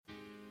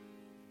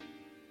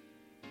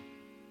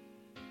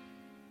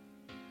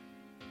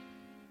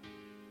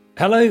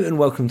Hello and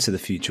welcome to the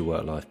Future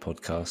Work Life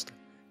podcast.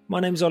 My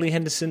name is Ollie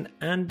Henderson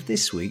and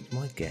this week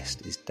my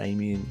guest is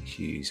Damian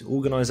Hughes,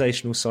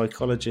 organisational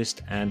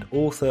psychologist and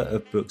author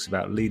of books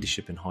about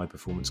leadership and high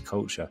performance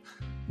culture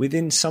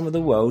within some of the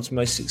world's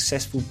most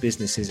successful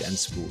businesses and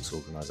sports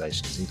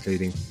organisations,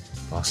 including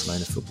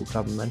Barcelona Football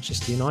Club and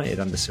Manchester United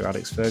under Sir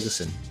Alex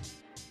Ferguson.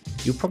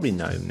 You'll probably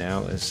know him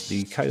now as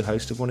the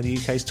co-host of one of the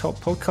UK's top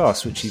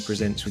podcasts, which he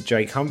presents with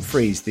Jake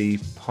Humphries. The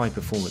High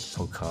Performance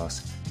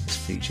podcast has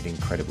featured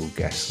incredible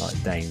guests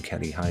like Dame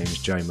Kelly Holmes,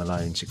 Joe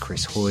Malone to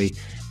Chris Hoy,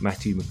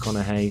 Matthew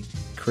McConaughey,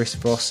 Chris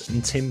Voss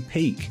and Tim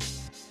Peake.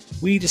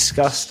 We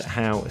discussed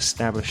how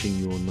establishing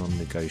your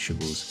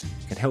non-negotiables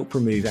can help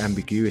remove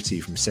ambiguity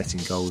from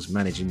setting goals,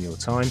 managing your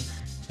time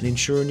and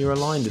ensuring you're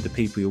aligned with the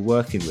people you're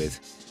working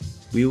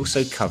with. We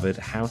also covered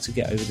how to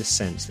get over the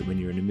sense that when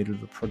you're in the middle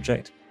of a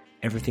project,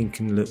 everything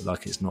can look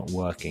like it's not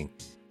working,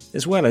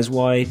 as well as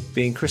why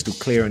being crystal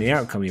clear on the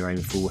outcome you're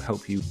aiming for will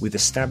help you with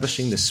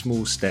establishing the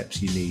small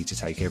steps you need to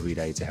take every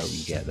day to help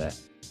you get there.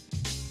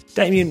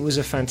 Damian was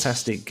a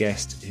fantastic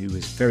guest who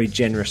was very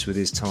generous with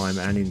his time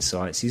and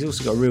insights. He's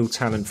also got a real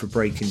talent for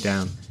breaking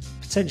down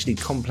potentially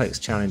complex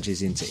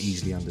challenges into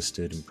easily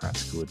understood and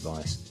practical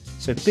advice.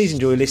 So please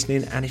enjoy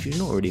listening, and if you've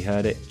not already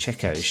heard it,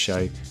 check out his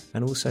show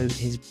and also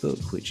his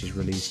book, which is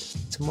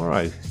released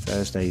tomorrow,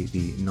 Thursday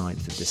the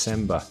 9th of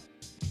December.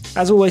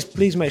 As always,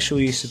 please make sure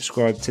you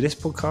subscribe to this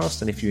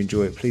podcast, and if you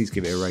enjoy it, please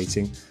give it a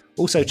rating.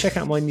 Also, check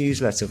out my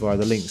newsletter via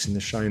the links in the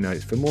show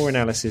notes for more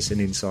analysis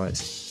and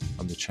insights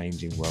on the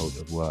changing world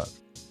of work.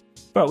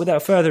 But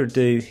without further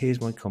ado,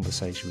 here's my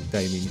conversation with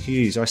Damian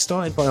Hughes. I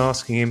started by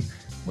asking him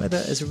whether,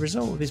 as a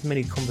result of his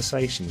many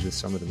conversations with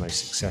some of the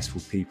most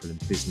successful people in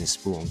business,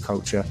 sport and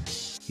culture,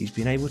 he's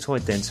been able to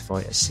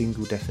identify a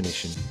single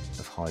definition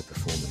of high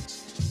performance.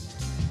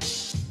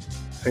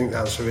 I think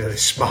that's a really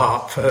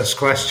smart first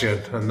question,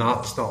 and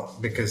that's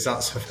not because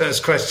that's the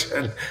first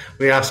question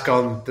we ask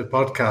on the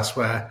podcast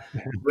where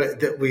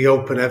we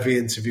open every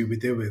interview we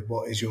do with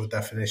what is your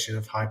definition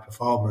of high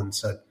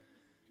performance. And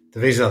the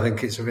reason I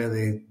think it's a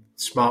really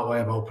smart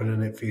way of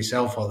opening it for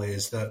yourself, Ollie,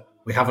 is that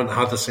we haven't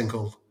had a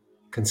single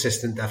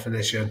consistent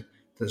definition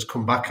that's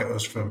come back at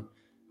us from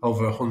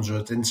over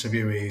 100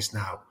 interviewees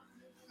now.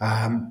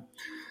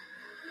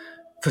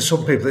 For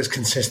some people, it's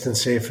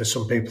consistency. For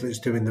some people, it's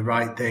doing the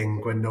right thing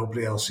when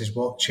nobody else is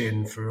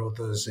watching. For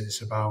others,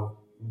 it's about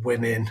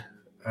winning,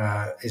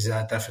 is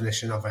their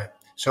definition of it.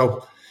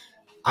 So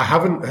I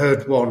haven't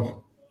heard one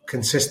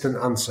consistent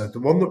answer. The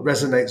one that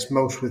resonates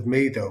most with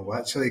me, though,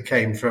 actually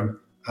came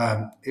from,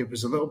 it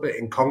was a little bit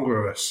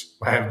incongruous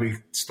where we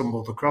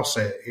stumbled across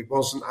it. It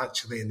wasn't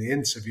actually in the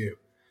interview,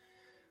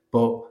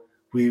 but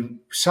we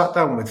sat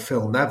down with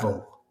Phil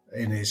Neville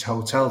in his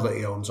hotel that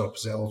he owns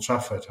opposite Old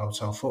Trafford,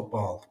 Hotel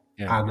Football.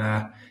 Yeah.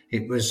 And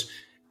it was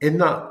in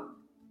that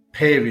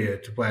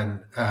period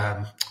when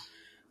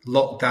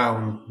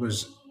lockdown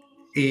was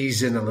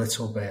easing a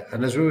little bit.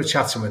 And as we were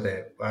chatting with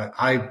it,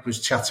 I was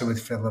chatting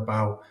with Phil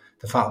about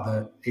the fact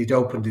that he'd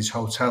opened his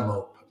hotel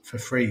up for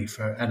free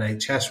for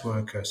NHS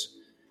workers.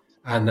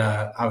 And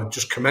I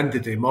just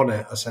commended him on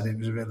it. I said it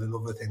was a really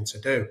lovely thing to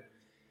do.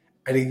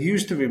 And he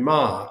used a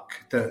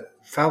remark that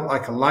felt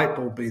like a light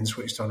bulb being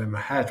switched on in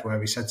my head, where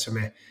he said to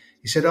me,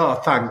 he said, "Oh,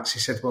 thanks." He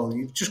said, "Well,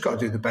 you've just got to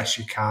do the best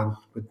you can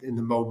in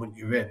the moment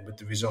you're in with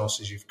the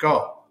resources you've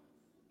got."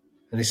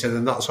 And he said,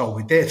 and that's all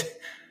we did.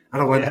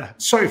 And I went,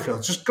 "Sorry,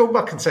 Phil, just go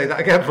back and say that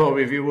again for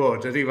me if you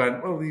would." And he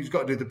went, "Well, you've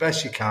got to do the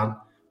best you can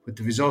with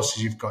the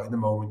resources you've got in the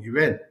moment you're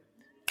in."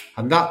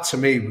 And that to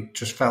me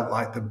just felt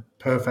like the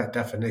perfect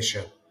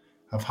definition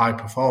of high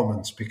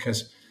performance,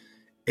 because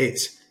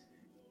it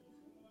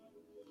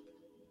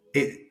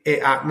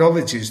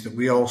acknowledges that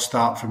we all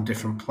start from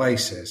different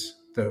places,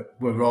 that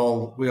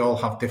we all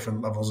have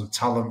different levels of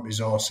talent,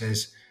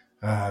 resources,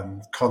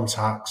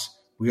 contacts.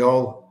 We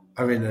all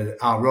are in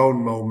our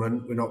own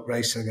moment. We're not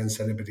racing against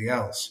anybody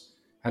else.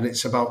 And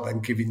it's about then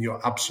giving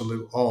your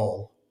absolute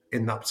all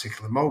in that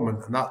particular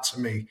moment. And that to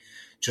me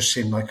just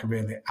seemed like a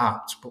really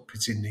apt but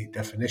pretty neat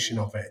definition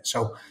of it.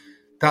 So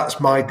that's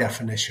my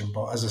definition.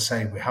 But as I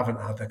say, we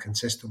haven't had a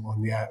consistent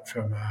one yet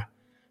from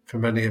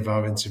any of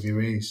our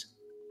interviewees.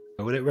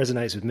 Well, it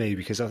resonates with me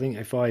because I think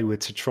if I were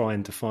to try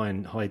and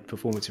define high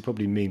performance, it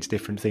probably means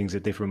different things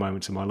at different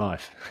moments in my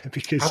life.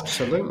 Because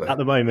absolutely, at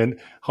the moment,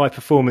 high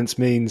performance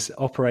means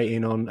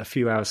operating on a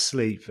few hours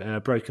sleep,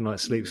 broken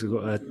night's sleep. So we've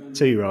got a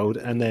 2-year-old,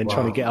 and then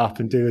trying to get up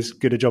and do as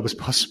good a job as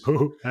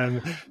possible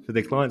for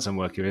the clients I'm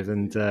working with.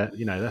 And,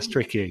 that's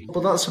tricky.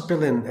 Well, that's a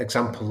brilliant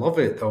example of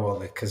it, though,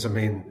 Ollie, because, I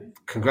mean,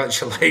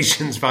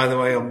 congratulations, by the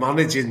way, on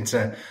managing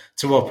to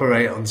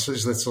operate on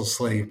such little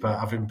sleep.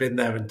 Having been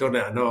there and done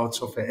it, I know how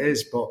tough it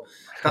is, but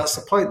that's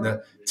the point,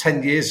 that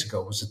 10 years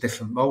ago was a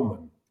different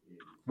moment.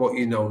 What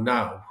you know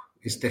now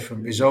is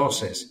different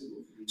resources.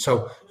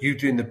 So you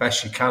doing the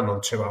best you can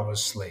on 2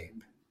 hours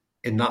sleep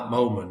in that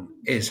moment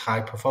is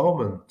high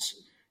performance,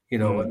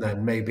 and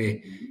then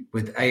maybe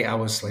with 8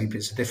 hours sleep,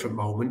 it's a different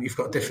moment. You've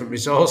got different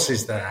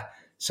resources there.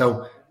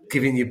 So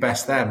giving your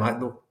best there might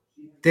look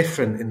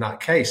different in that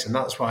case. And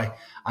that's why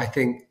I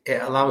think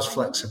it allows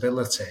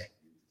flexibility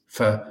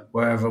for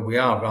wherever we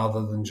are,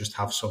 rather than just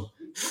have some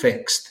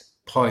fixed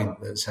point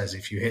that says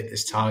if you hit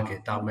this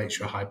target, that makes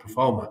you a high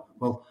performer.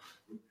 Well,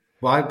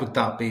 why would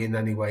that be in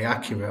any way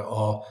accurate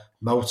or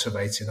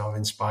motivating or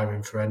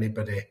inspiring for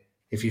anybody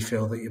if you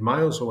feel that you're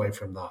miles away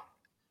from that?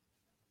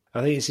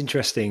 I think it's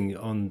interesting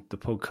on the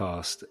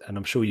podcast, and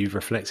I'm sure you've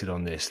reflected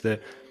on this,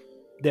 that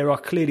there are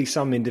clearly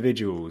some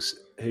individuals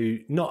who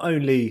not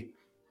only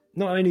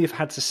have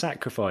had to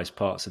sacrifice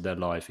parts of their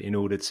life in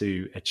order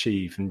to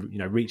achieve and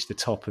reach the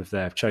top of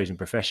their chosen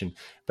profession,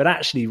 but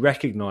actually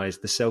recognise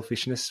the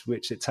selfishness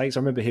which it takes. I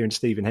remember hearing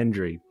Stephen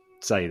Hendry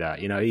say that.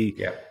 He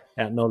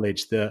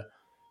acknowledged that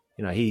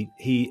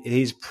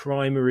his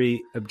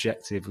primary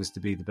objective was to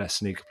be the best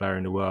snooker player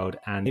in the world,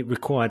 and it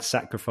required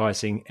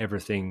sacrificing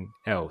everything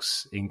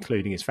else,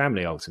 including his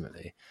family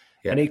ultimately.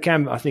 Yeah. And it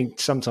can, I think,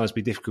 sometimes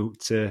be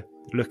difficult to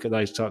look at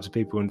those types of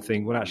people and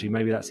think, well, actually,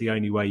 maybe that's the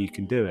only way you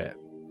can do it.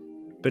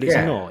 But it's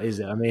not, is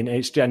it? I mean,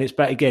 it's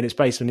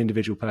based on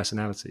individual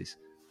personalities.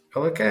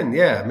 Well, again,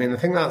 yeah. I mean,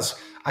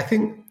 I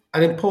think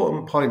an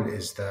important point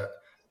is that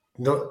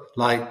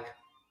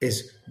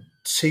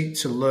seek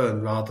to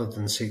learn rather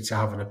than seek to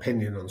have an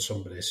opinion on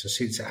somebody. So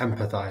seek to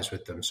empathise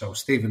with them. So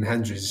Stephen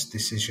Hendry's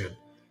decision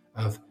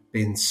of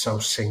being so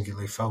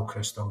singularly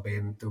focused on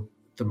being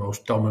the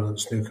most dominant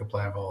snooker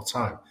player of all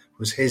time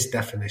was his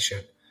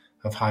definition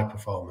of high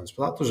performance.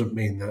 But that doesn't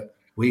mean that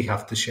we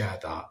have to share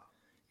that.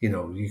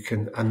 You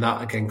can, and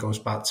that again goes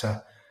back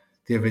to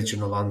the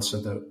original answer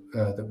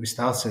that we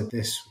started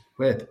this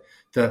with,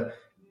 that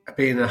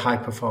being a high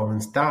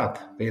performance dad,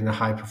 being a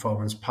high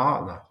performance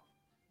partner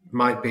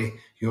might be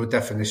your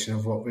definition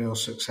of what real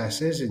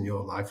success is in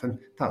your life. And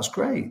that's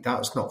great.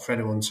 That's not for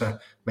anyone to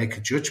make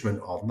a judgment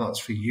on. That's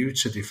for you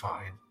to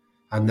define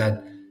and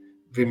then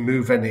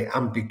remove any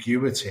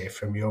ambiguity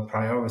from your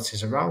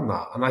priorities around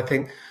that. And I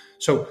think,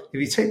 so if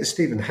you take the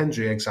Stephen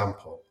Hendry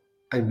example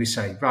and we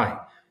say, right,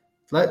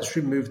 let's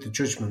remove the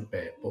judgment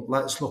bit, but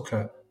let's look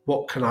at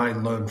what can I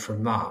learn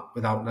from that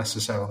without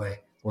necessarily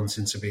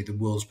wanting to be the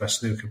world's best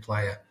snooker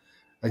player.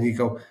 And you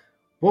go,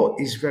 what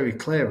he's very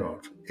clear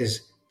of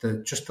is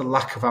just the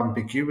lack of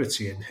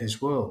ambiguity in his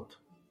world,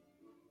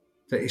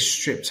 that he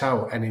stripped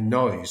out any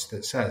noise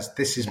that says,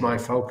 this is my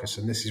focus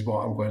and this is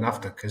what I'm going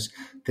after because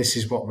this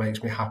is what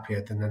makes me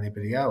happier than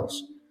anybody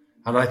else.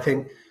 And I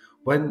think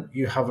when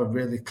you have a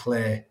really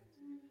clear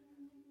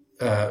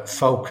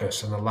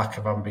focus and a lack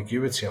of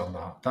ambiguity on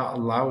that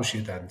allows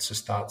you then to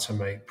start to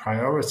make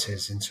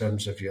priorities in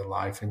terms of your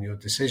life and your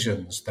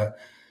decisions. That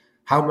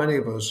how many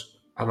of us,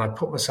 and I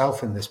put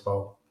myself in this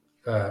boat,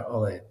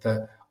 Ollie,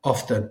 that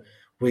often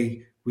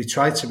we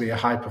try to be a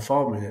high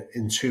performer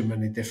in too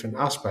many different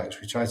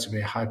aspects. We try to be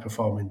a high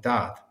performing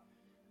dad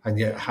and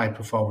yet high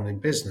performing in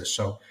business.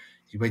 So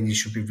when you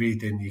should be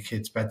reading your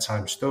kids'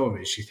 bedtime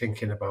stories, you're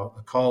thinking about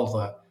the call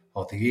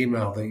or the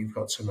email that you've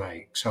got to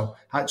make. So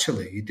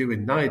actually you're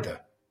doing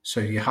neither. So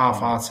you're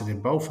half-hearted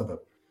in both of them.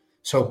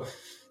 So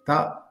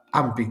that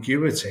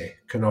ambiguity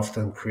can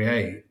often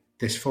create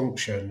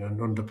dysfunction and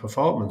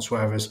underperformance.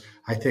 Whereas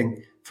I think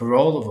for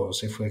all of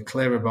us, if we're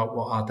clear about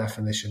what our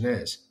definition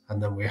is,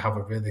 and then we have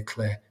a really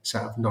clear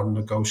set of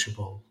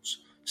non-negotiables,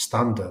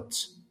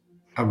 standards,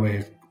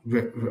 and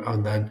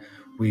then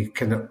we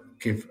can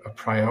give a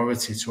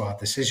priority to our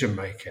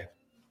decision-making,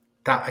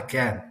 that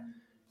again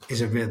is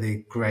a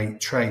really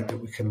great trait that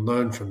we can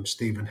learn from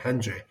Stephen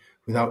Hendry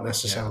without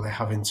necessarily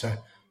having to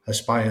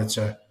aspire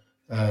to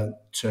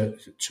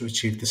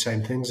achieve the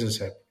same things as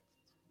him.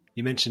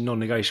 You mentioned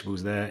non-negotiables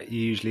there. You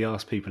usually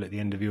ask people at the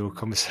end of your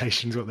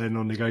conversations what their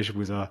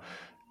non-negotiables are.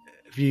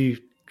 Have you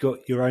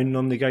got your own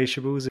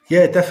non-negotiables?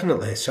 Yeah,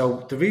 definitely.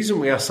 So the reason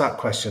we ask that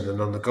question, the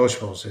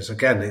non-negotiables, is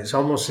again, it's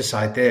almost this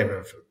idea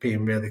of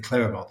being really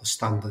clear about the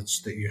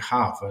standards that you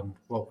have. And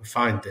what we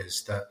find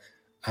is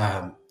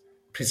that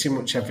pretty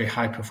much every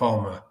high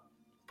performer,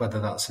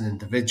 whether that's an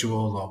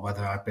individual or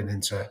whether I've been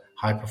into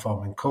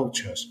high-performing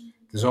cultures,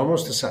 there's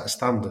almost a set of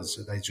standards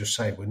that they just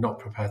say, we're not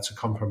prepared to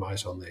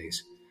compromise on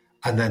these.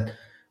 And then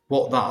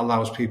what that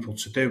allows people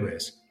to do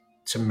is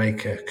to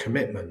make a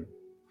commitment.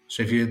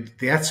 So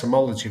the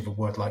etymology of a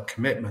word like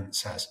commitment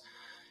says,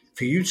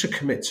 for you to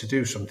commit to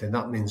do something,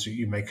 that means that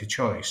you make a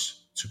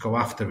choice to go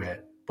after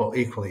it, but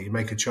equally you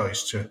make a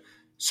choice to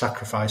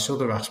sacrifice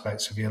other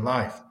aspects of your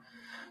life.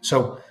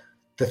 So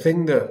the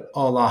thing that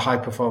all our high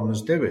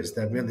performers do is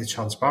they're really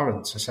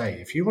transparent to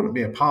say, if you want to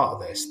be a part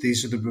of this,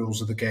 these are the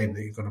rules of the game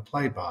that you're going to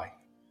play by.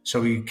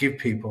 So you give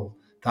people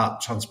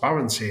that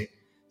transparency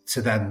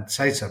to then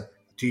say to them,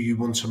 do you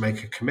want to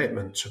make a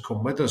commitment to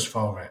come with us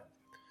for it?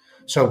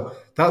 So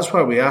that's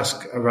why we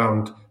ask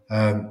around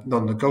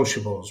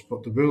non-negotiables,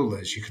 but the rule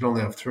is you can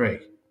only have 3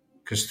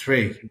 because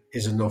 3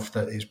 is enough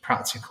that is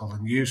practical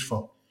and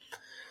useful.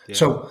 Yeah.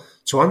 So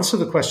to answer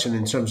the question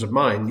in terms of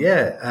mine,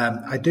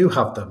 I do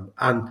have them.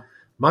 And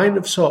mine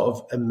have sort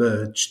of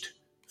emerged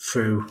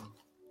through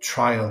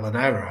trial and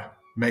error,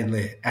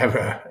 mainly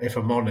error, if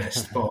I'm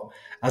honest. But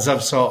as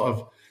I've sort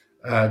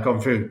of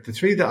gone through, the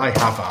 3 that I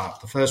have are,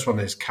 the first one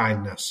is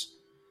kindness.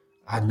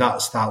 And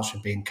that starts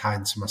with being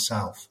kind to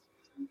myself.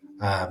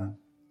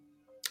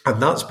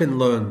 And that's been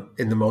learned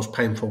in the most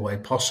painful way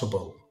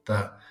possible,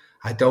 that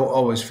I don't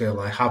always feel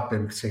I have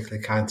been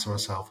particularly kind to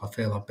myself. I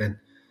feel I've been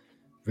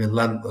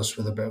relentless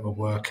with a bit of a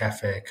work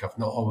ethic. I've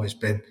not always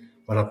been,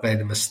 when I've made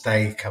a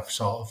mistake, I've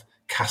sort of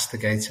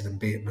castigated and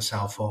beaten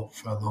myself up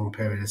for a long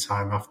period of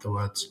time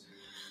afterwards.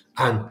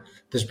 And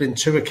there's been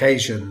 2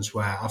 occasions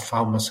where I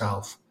found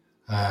myself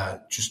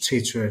just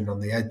teetering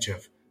on the edge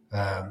of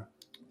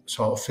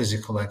sort of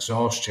physical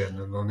exhaustion.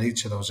 And on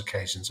each of those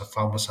occasions, I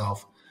found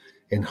myself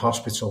in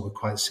hospital with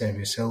quite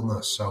serious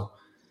illness. So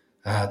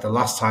the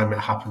last time it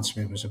happened to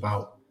me was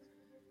about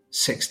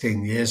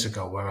 16 years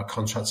ago, where I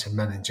contracted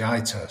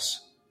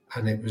meningitis.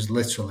 And it was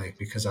literally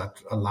because I'd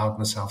allowed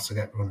myself to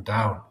get run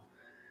down.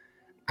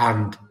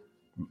 And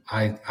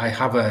I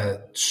have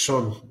a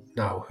son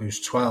now who's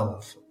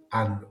 12,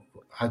 and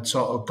I'd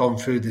sort of gone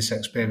through this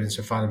experience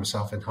of finding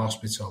myself in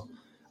hospital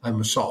and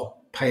was sort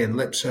of paying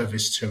lip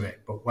service to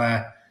it. But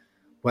where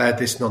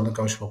this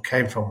non-negotiable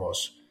came from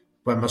was,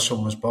 when my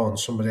son was born,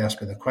 somebody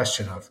asked me the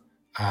question of,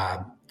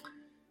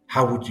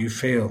 how would you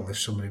feel if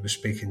somebody was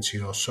speaking to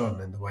your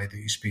son in the way that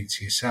you speak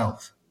to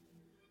yourself?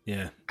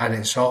 Yeah. And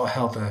it sort of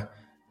held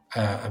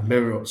a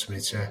mirror up to me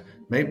to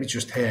make me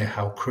just hear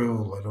how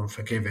cruel and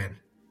unforgiving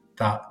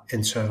that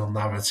internal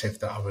narrative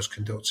that I was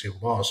conducting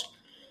was.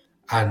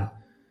 And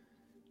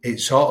it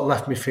sort of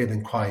left me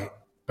feeling quite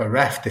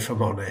bereft, if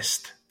I'm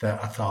honest,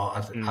 that I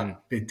thought I'd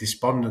be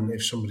despondent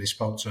if somebody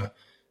spoke to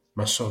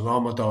my son or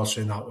my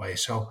daughter in that way.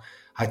 So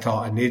I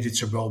thought I needed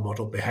to role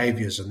model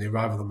behaviours, and the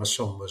arrival of my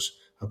son was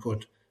a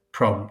good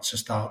prompt to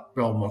start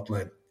role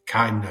modelling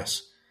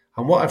kindness.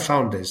 And what I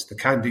found is, the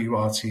kinder you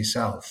are to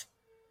yourself,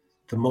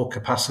 the more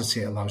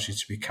capacity it allows you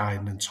to be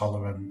kind and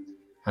tolerant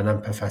and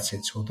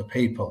empathetic to other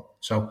people.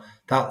 So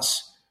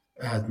that's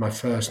my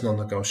first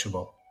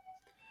non-negotiable.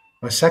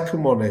 My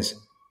second one is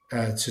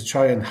to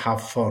try and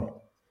have fun.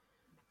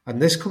 And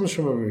this comes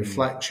from a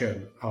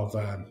reflection of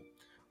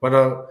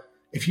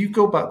if you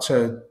go back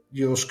to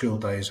your school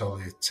days,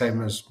 Ollie,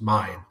 same as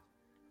mine,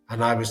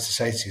 and I was to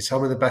say to you,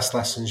 tell me the best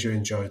lessons you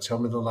enjoyed, tell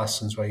me the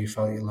lessons where you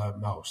felt you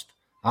learned most,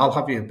 I'll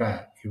have you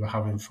bet you were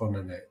having fun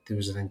in it. There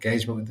was an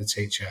engagement with the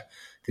teacher.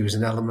 There was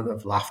an element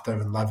of laughter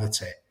and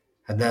levity.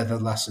 And they're the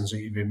lessons that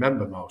you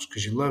remember most,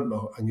 because you learn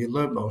most, and you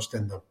learn most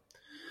in them.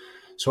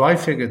 So I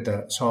figured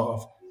that sort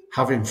of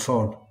having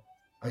fun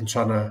and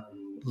trying to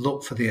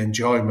look for the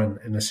enjoyment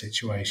in a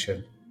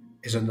situation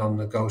is a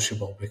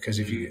non-negotiable, because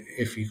if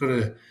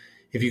you're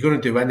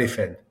gonna do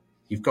anything,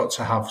 you've got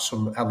to have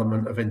some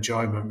element of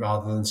enjoyment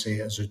rather than see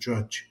it as a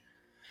drudge.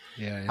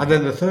 Yeah. And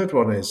then the third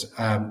one is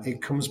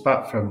it comes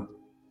back from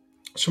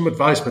some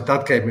advice my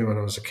dad gave me when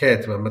I was a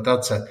kid, when my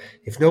dad said,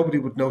 if nobody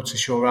would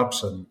notice your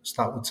absence,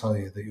 that would tell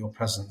you that your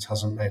presence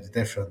hasn't made a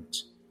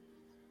difference.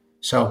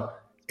 So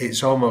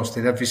it's almost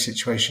in every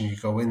situation you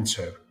go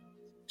into,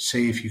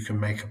 see if you can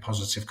make a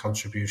positive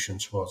contribution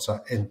towards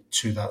that,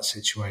 into that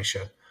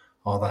situation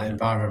or that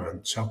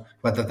environment. So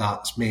whether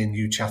that's me and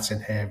you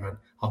chatting here, and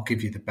I'll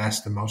give you the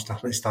best and most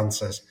honest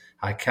answers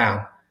I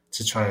can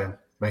to try and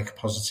make a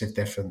positive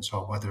difference,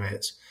 or whether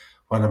it's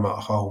when I'm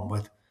at home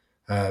with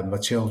my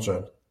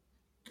children,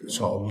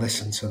 sort of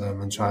listen to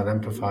them and try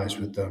and empathise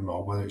with them,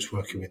 or whether it's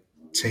working with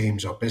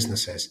teams or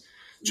businesses,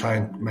 try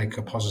and make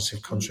a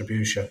positive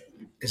contribution,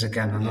 is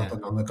again another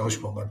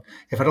non-negotiable. And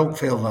if I don't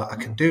feel that I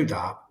can do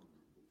that,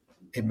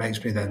 it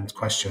makes me then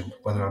question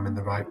whether I'm in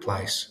the right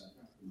place.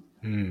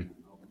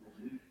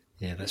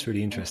 Yeah, that's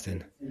really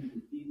interesting.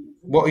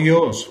 What are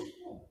yours?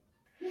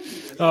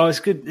 Oh, it's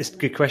good. It's a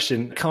good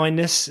question.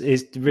 Kindness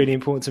is really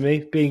important to me.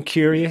 Being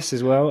curious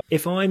as well.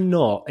 If I'm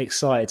not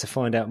excited to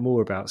find out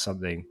more about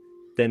something,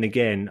 then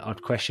again,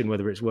 I'd question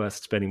whether it's worth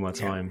spending my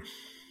time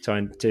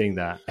doing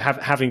that.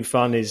 Having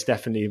fun is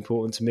definitely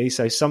important to me.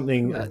 So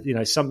something,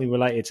 something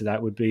related to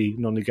that would be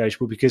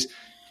non-negotiable, because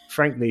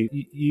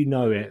frankly, you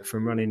know it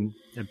from running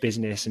a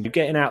business and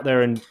getting out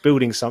there and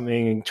building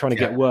something and trying to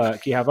get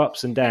work. You have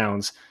ups and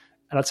downs.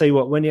 And I'll tell you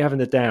what, when you're having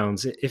the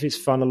downs, if it's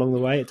fun along the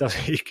way,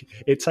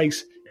 it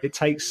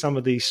takes some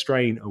of the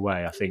strain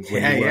away, I think,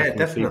 when you're working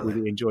with people that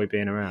you enjoy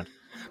being around.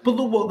 But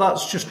look what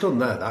that's just done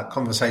there, that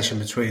conversation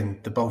between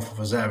the both of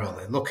us there,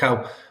 Ollie. Look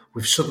how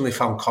we've suddenly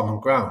found common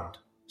ground.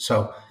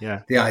 So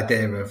the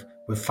idea of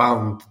we've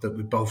found that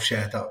we both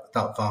share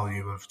that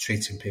value of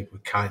treating people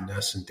with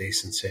kindness and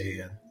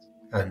decency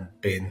and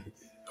being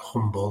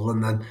humble,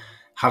 and then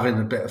having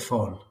a bit of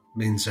fun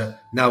means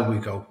that now we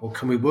go, well,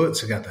 can we work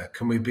together?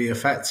 Can we be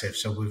effective?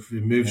 So we've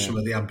removed some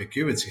of the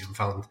ambiguity and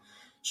found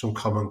some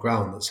common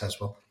ground that says,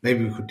 well,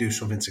 maybe we could do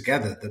something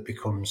together that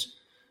becomes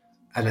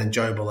an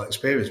enjoyable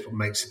experience but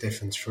makes a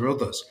difference for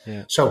others.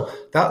 Yeah. So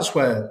that's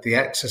where the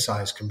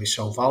exercise can be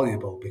so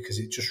valuable, because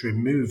it just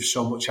removes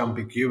so much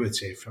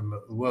ambiguity from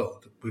the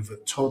world. We've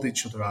told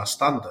each other our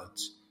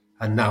standards,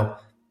 and now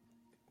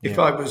if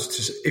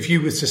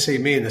you were to see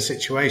me in a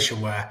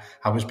situation where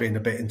I was being a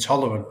bit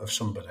intolerant of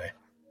somebody,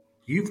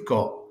 you've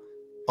got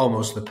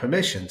almost the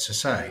permission to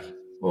say,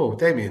 oh,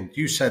 Damien,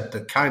 you said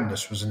that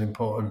kindness was an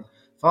important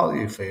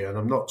value for you, and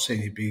I'm not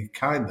seeing you be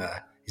kind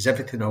there. Is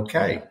everything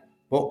okay?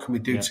 What can we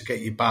do to get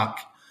you back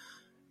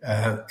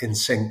in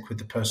sync with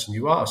the person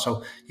you are.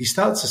 So you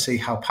start to see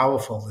how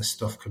powerful this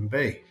stuff can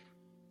be.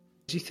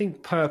 Do you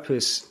think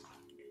purpose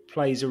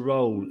plays a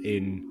role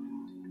in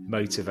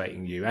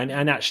motivating you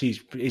and actually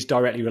is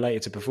directly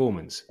related to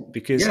performance?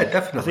 Because yeah,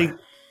 definitely.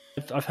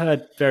 I think I've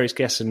heard various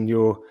guests on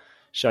your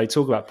show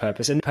talk about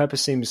purpose, and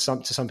purpose seems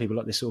to some people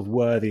like this sort of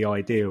worthy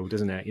ideal,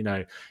 doesn't it? You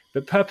know,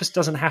 but purpose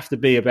doesn't have to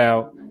be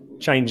about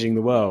changing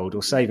the world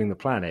or saving the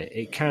planet.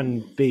 It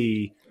can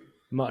be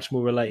much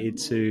more related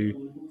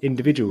to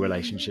individual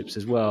relationships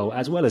as well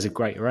as a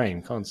greater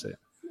aim, can't it?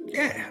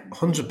 Yeah,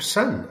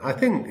 100%. I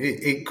think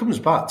it comes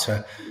back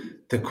to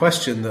the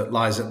question that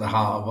lies at the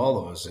heart of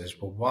all of us is,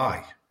 well,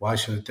 why? Why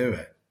should I do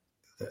it?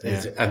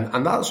 Yeah.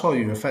 And that's all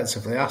you're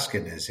effectively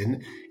asking is,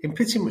 in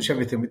pretty much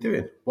everything we're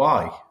doing,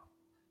 why?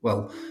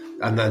 Well,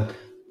 and then,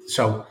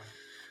 so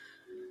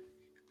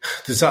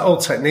there's that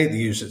old technique they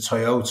use at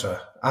Toyota,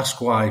 ask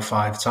why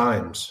 5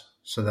 times.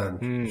 So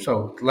then,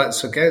 so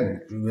let's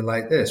again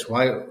relate this.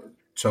 Why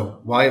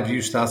have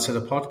you started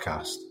a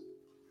podcast?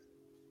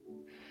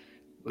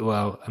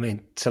 Well, I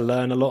mean, to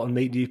learn a lot and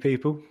meet new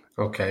people.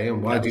 Okay,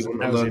 and why do you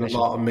want to learn a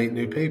lot and meet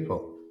new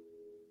people?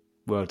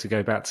 Well, to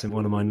go back to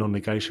one of my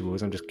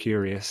non-negotiables, I'm just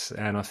curious,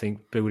 and I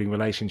think building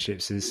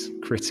relationships is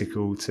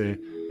critical to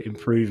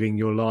improving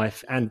your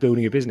life and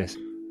building a business.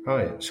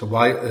 Right. So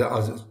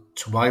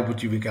why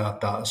would you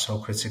regard that as so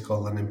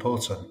critical and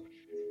important?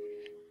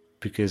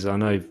 Because I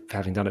know,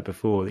 having done it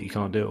before, that you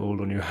can't do it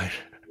all on your own.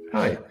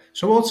 Right.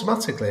 So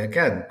automatically,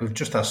 again, we've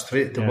just asked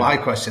the why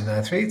question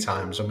there 3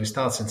 times, and we're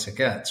starting to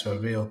get to a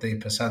real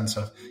deeper sense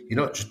of you're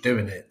not just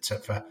doing it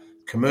for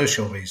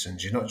commercial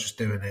reasons. You're not just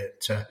doing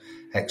it to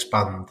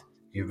expand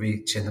your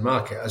reach in the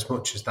market. As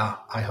much as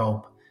that, I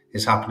hope,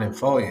 is happening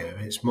for you,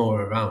 it's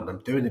more around I'm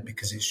doing it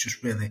because it's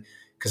just really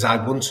because I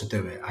want to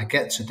do it. I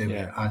get to do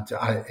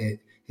it.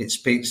 It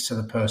speaks to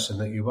the person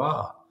that you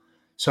are.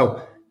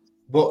 So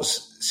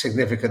what's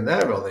significant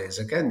there, Ollie, is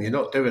again, you're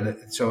not doing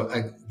it.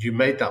 So you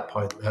made that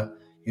point that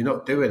you're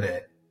not doing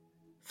it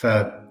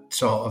for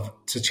sort of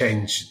to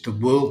change the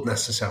world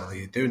necessarily.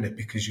 You're doing it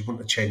because you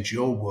want to change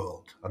your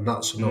world, and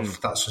that's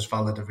enough. That's as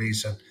valid a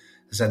reason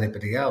as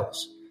anybody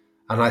else.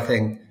 And I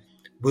think,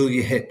 will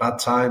you hit bad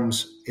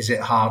times? Is it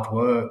hard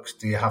work?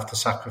 Do you have to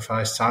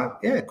sacrifice time?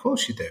 Yeah, of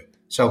course you do.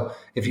 So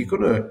if you're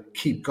going to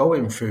keep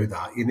going through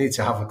that, you need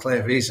to have a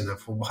clear reason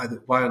for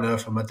why on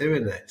earth am I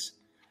doing this?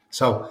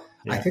 So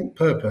I think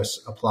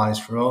purpose applies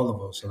for all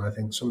of us. And I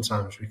think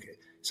sometimes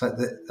it's like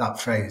that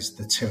phrase,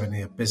 the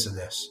tyranny of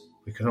busyness.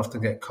 We can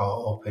often get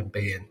caught up in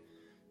being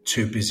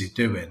too busy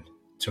doing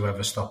to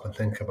ever stop and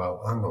think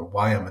about, hang on,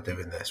 why am I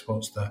doing this?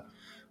 What's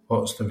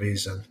the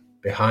reason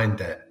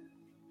behind it?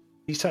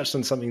 You touched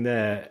on something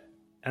there,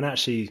 and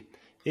actually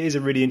it is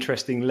a really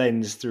interesting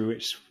lens through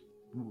which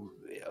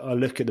I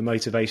look at the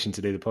motivation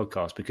to do the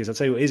podcast, because I'll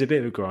tell you what, it is a bit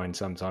of a grind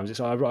sometimes.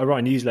 I write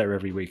a newsletter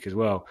every week as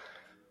well.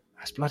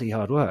 That's bloody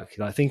hard work.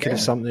 Like thinking of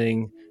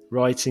something,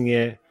 writing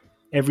it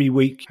every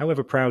week,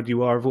 however proud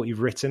you are of what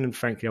you've written, and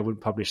frankly, I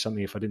wouldn't publish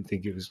something if I didn't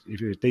think it was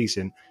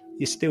decent.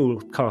 You still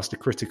cast a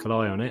critical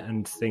eye on it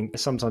and think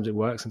sometimes it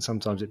works and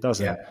sometimes it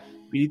doesn't. Yeah.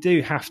 But you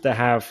do have to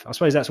have, I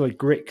suppose that's where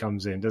grit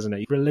comes in, doesn't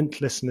it?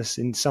 Relentlessness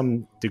in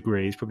some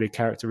degree is probably a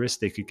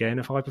characteristic, again,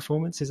 of high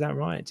performance. Is that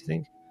right, do you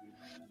think?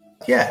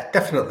 Yeah,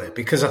 definitely.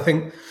 Because I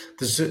think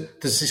there's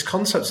this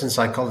concept in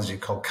psychology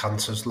called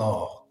Cantor's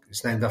Law.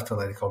 It's named after a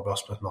lady called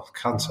Rosalind Moss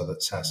Cantor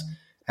that says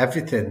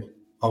everything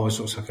always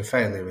looks like a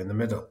failure in the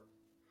middle.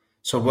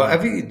 So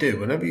whatever you do,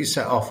 whenever you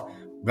set off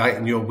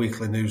writing your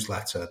weekly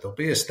newsletter, there'll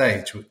be a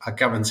stage, I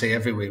guarantee,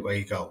 every week where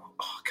you go,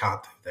 I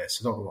can't do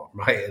this. I don't know what I'm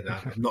writing.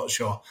 I'm not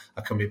sure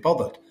I can be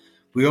bothered.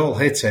 We all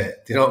hit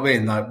it. Do you know what I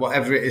mean? Like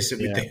whatever it is that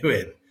we're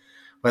doing,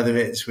 whether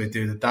it's we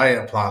do the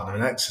diet plan or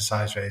an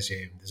exercise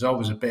regime, there's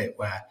always a bit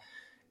where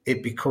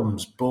it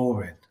becomes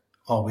boring,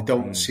 or we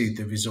don't see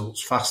the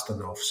results fast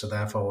enough, so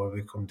therefore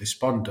we become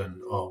despondent,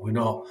 or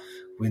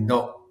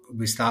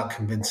we start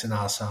convincing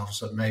ourselves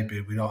that maybe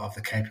we don't have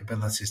the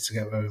capabilities to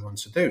get where we want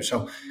to do.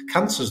 So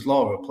Cantor's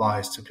Law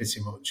applies to pretty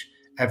much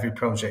every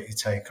project you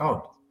take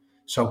on.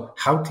 So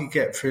how do you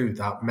get through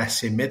that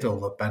messy middle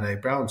that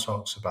Brené Brown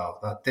talks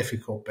about, that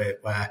difficult bit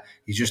where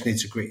you just need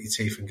to grit your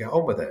teeth and get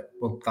on with it?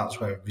 Well,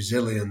 that's where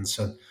resilience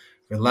and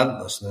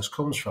relentlessness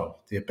comes from,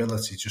 the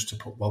ability just to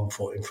put one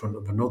foot in front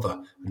of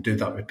another and do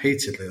that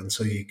repeatedly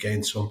until you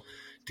gain some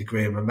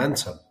degree of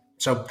momentum.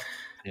 So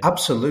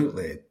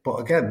absolutely. But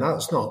again,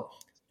 that's not...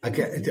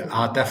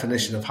 our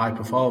definition of high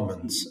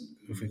performance,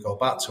 if we go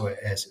back to it,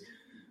 is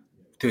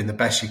doing the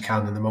best you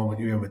can in the moment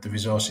you're in with the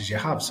resources you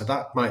have. So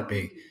that might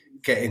be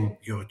getting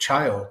your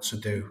child to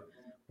do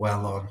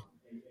well on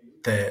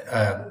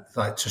the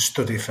to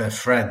study for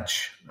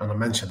French. And I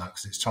mention that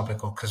because it's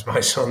topical, because my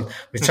son,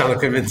 we're trying to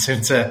convince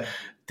him to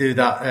do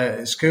that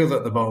at school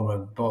at the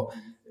moment.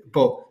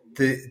 But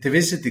there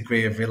is a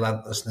degree of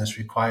relentlessness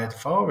required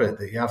for it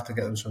that you have to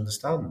get them to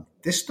understand.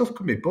 This stuff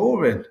can be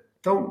boring.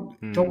 Don't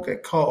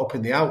get caught up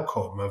in the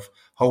outcome of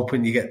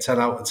hoping you get 10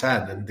 out of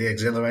 10 and the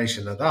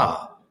exhilaration of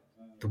that.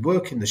 the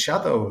work in the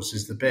shadows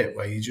is the bit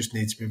where you just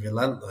need to be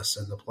relentless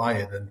and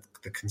applying, and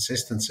the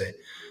consistency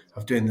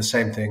of doing the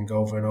same thing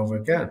over and over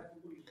again.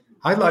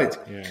 I liked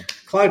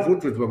Clive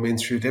Woodward, when we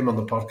interviewed him on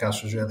the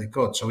podcast, was really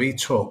good. So he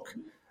took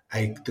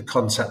the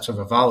concept of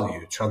a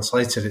value,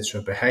 translated it to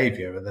a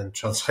behaviour, and then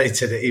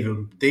translated it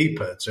even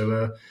deeper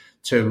to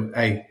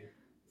a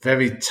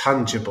very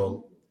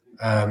tangible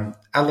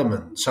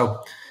element.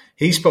 So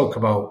he spoke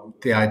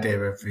about the idea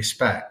of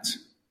respect,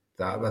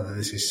 that whether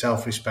this is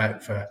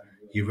self-respect for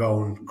your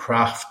own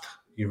craft,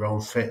 your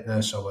own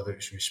fitness, or whether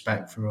it's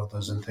respect for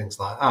others and things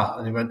like that.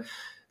 And he went,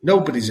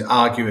 nobody's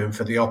arguing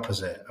for the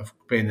opposite of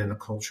being in a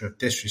culture of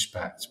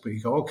disrespect. But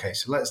you go, okay,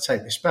 so let's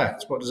take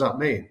respect. What does that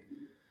mean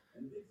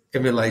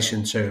in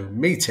relation to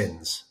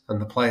meetings and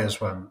the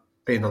players when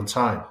being on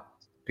time?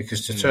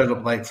 Because to turn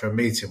up late for a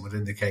meeting would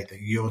indicate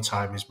that your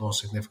time is more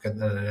significant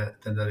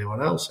than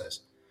anyone else's.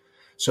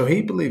 So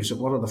he believes that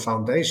one of the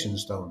foundation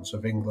stones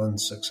of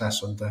England's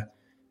success under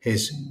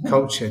his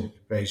coaching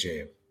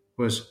regime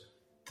was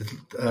the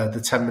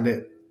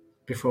 10-minute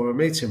before a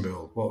meeting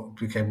rule, what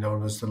became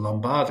known as the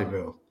Lombardy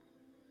rule.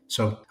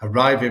 So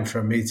arriving for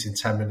a meeting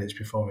 10 minutes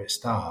before it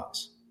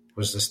starts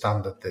was the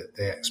standard that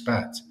they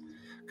expect,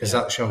 because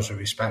that shows a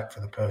respect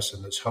for the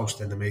person that's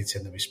hosting the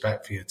meeting, the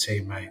respect for your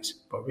teammates,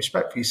 but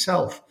respect for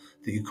yourself,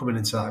 that you're coming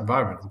into that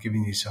environment and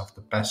giving yourself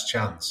the best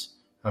chance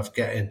of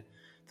getting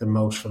the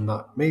most from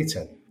that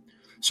meeting.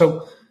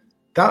 So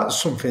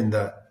that's something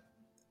that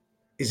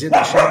is in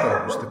the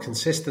shadows, the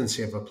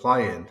consistency of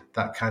applying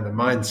that kind of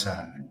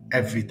mindset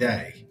every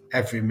day,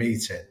 every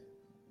meeting,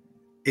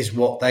 is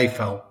what they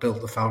felt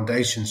built the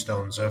foundation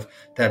stones of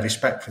their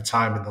respect for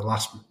time in the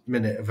last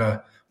minute of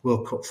a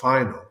World Cup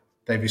final.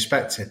 They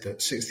respected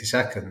that 60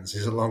 seconds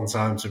is a long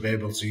time to be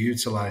able to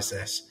utilise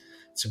this,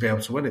 to be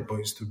able to win it, but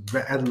it's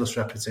the endless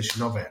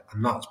repetition of it,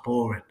 and that's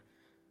boring.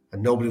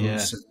 And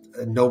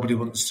nobody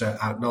wants to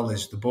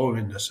acknowledge the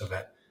boringness of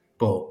it.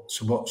 But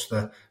so what's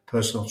the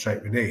personal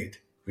trait we need?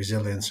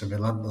 Resilience and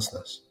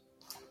relentlessness.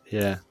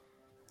 Yeah.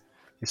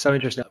 It's so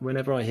interesting.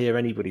 Whenever I hear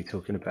anybody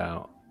talking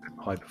about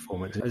high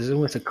performance, there's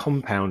almost a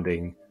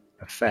compounding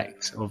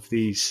effect of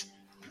these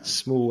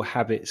small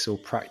habits or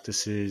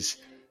practices,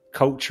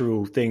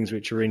 cultural things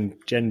which are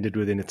engendered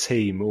within a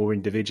team or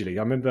individually.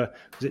 I remember,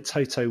 was it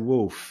Toto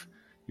Wolff?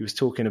 He was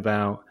talking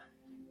about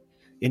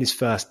in his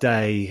first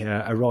day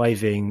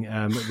arriving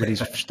with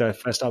his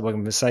first start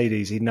working with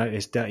Mercedes, he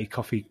noticed dirty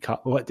coffee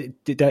cup,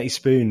 dirty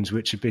spoons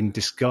which had been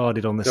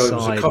discarded on the side. It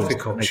was a coffee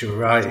cups, you were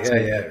right.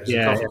 It was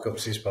the coffee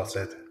cups he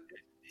spotted.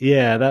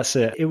 Yeah, that's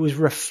it. It was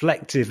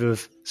reflective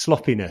of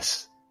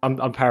sloppiness.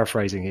 I'm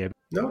paraphrasing here.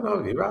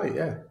 No, you're right,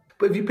 yeah.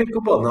 But if you pick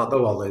up on that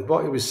though, Ollie,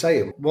 what he was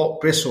saying, what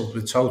bristled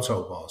with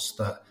Toto was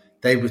that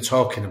they were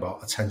talking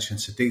about attention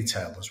to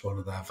detail as one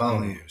of their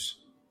values.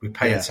 We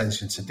pay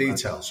attention to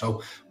detail.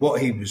 So what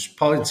he was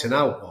pointing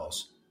out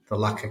was the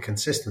lack of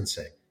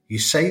consistency. You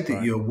say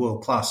that you're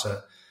world class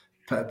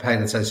at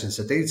paying attention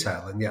to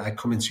detail, and yet I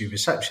come into your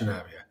reception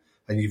area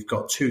and you've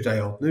got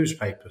 2-day-old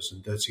newspapers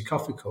and dirty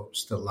coffee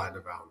cups still lying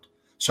around.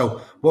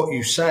 So what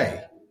you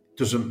say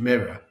doesn't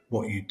mirror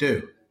what you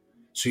do.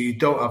 So you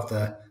don't have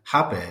the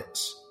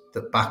habits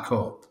that back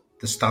up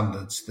the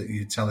standards that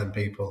you're telling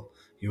people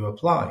you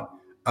apply.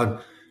 And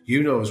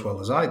you know as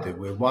well as I do,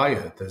 we're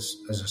wired as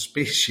a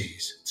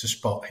species to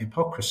spot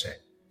hypocrisy.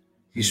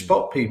 You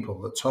spot people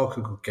that talk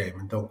a good game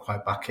and don't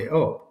quite back it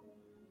up.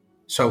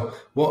 So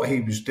what he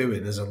was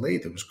doing as a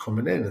leader was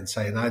coming in and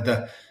saying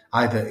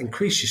either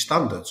increase your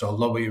standards or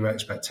lower your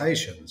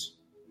expectations.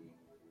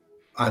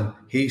 And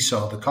he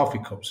saw the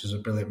coffee cups as a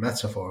brilliant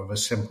metaphor of a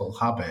simple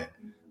habit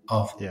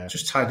of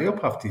just tidy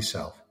up after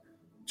yourself.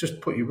 Just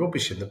put your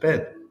rubbish in the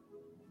bin.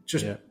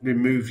 Just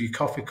remove your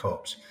coffee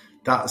cups.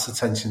 That's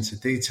attention to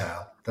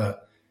detail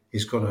that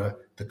is going to,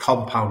 the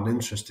compound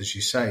interest, as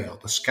you say, or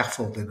the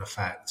scaffolding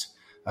effect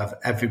of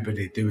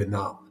everybody doing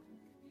that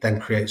then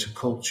creates a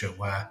culture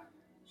where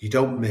you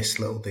don't miss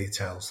little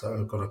details that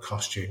are going to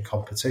cost you in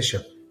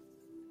competition.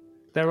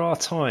 There are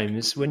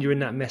times when you're in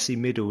that messy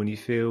middle and you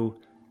feel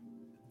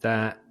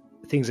that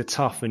things are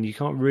tough and you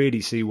can't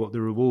really see what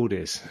the reward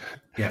is.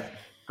 Yeah.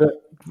 But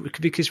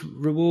because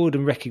reward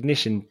and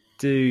recognition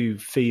do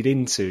feed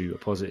into a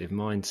positive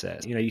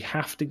mindset. You know, you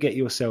have to get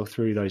yourself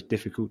through those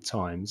difficult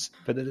times,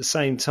 but at the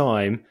same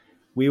time,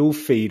 we all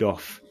feed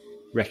off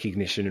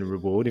recognition and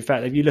reward. In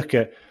fact, if you look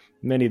at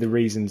many of the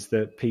reasons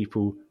that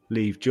people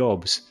leave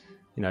jobs,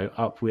 you know,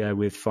 up there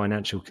with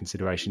financial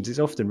considerations, it's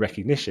often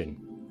recognition.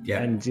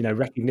 Yeah. And, you know,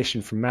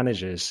 recognition from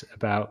managers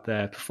about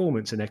their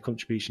performance and their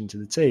contribution to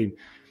the team.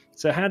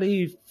 So how do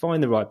you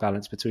find the right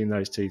balance between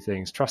those two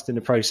things? Trust in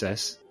the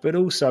process, but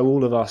also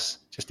all of us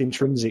just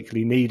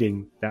intrinsically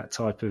needing that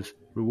type of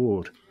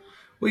reward.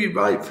 Well, you're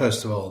right,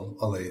 first of all,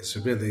 Ollie. It's a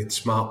really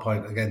smart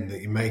point, again,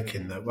 that you're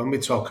making, that when we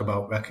talk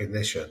about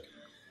recognition,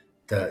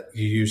 that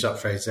you use that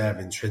phrase there,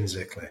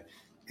 intrinsically.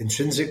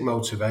 Intrinsic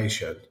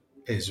motivation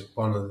is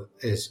one of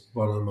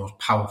the most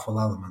powerful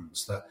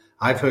elements that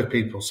I've heard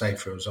people say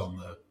for us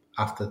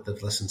after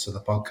they've listened to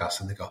the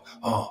podcast, and they go,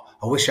 oh,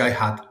 I wish I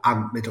had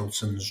Ant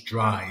Middleton's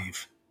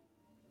drive.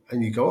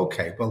 And you go,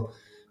 okay, well,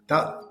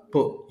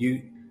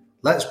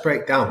 Let's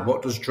break down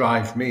what does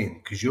drive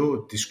mean, because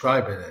you're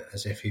describing it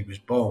as if he was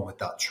born with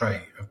that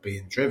trait of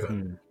being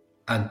driven.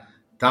 And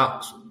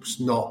that's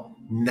not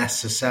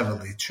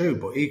necessarily true,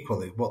 but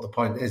equally what the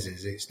point is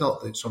it's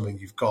not that something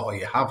you've got or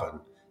you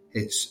haven't.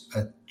 It's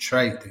a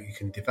trait that you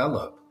can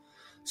develop.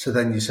 So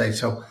then you say,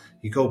 so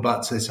you go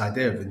back to this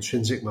idea of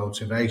intrinsic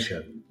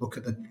motivation. Look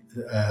at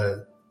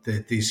the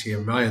DC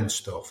and Ryan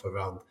stuff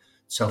around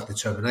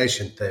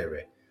self-determination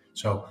theory.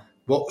 So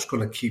what's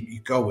going to keep you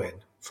going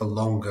for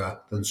longer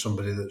than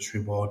somebody that's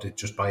rewarded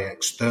just by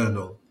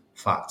external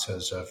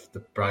factors of the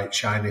bright,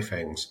 shiny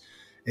things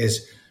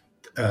is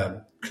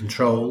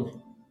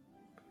control,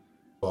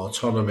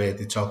 autonomy.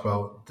 They talk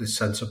about the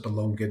sense of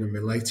belonging and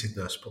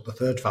relatedness. But the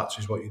third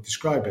factor is what you're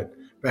describing,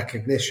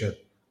 recognition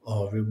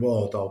or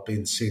reward or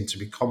being seen to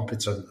be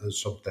competent at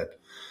something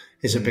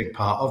is a big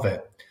part of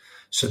it.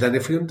 So then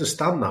if we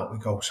understand that, we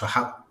go, so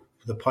how...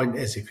 The point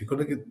is, if you're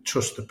going to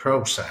trust the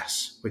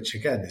process, which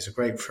again is a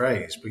great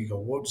phrase, but you go,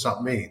 what does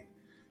that mean?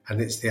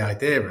 And it's the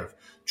idea of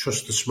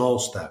trust the small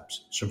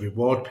steps. So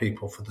reward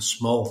people for the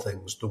small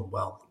things done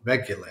well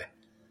regularly,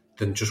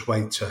 than just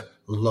wait to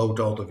load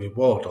all the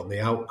reward on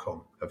the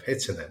outcome of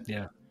hitting it.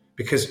 Yeah.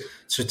 Because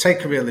to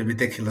take a really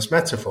ridiculous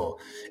metaphor,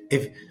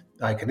 if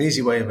like an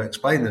easy way of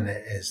explaining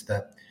it is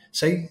that,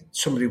 say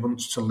somebody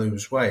wants to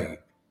lose weight,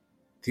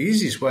 the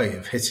easiest way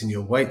of hitting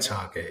your weight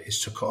target is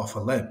to cut off a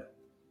limb.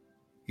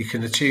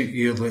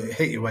 You'll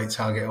hit your weight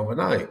target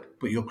overnight,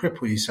 but you'll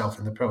cripple yourself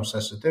in the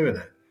process of doing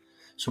it.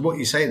 So what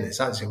you're saying is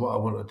actually what I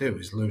want to do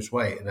is lose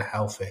weight in a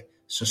healthy,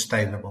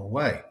 sustainable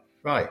way.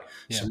 Right.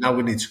 Yeah. So now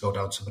we need to go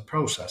down to the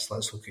process.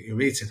 Let's look at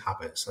your eating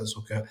habits. Let's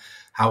look at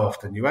how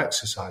often you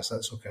exercise.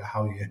 Let's look at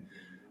how you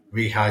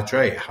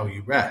rehydrate, how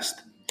you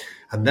rest.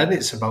 And then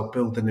it's about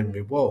building in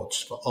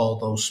rewards for all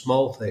those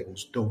small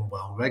things done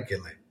well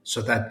regularly.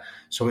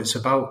 So it's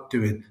about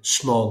doing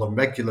small and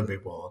regular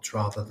rewards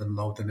rather than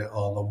loading it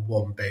all on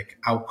one big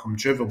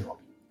outcome-driven one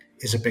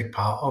is a big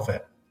part of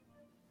it.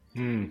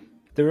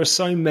 There are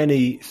so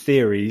many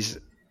theories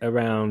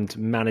around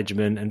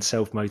management and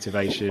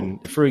self-motivation.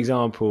 For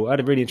example, I had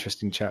a really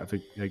interesting chat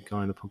with a guy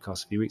on the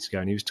podcast a few weeks ago,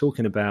 and he was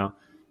talking about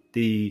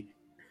the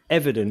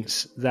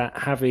evidence that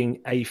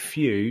having a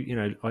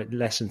few, like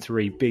less than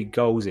 3 big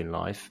goals in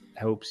life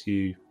helps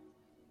you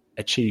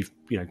achieve,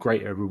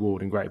 greater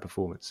reward and greater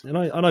performance. And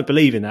I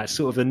believe in that. It's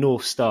sort of the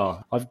North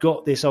Star. I've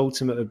got this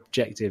ultimate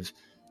objective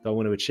that I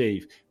want to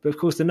achieve. But of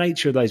course, the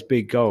nature of those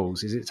big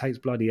goals is it takes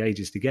bloody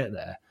ages to get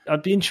there.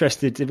 I'd be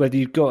interested whether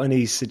you've got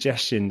any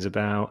suggestions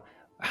about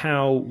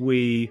how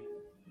we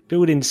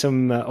build in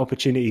some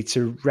opportunity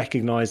to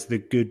recognise the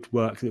good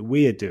work that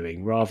we are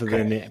doing rather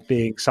than it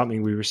being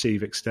something we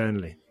receive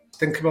externally.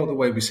 Think about the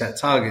way we set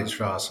targets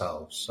for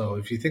ourselves. So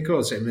if you think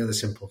about it in really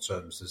simple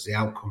terms, there's the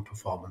outcome,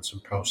 performance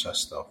and process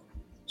stuff.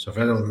 So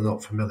for anyone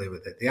not familiar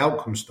with it, the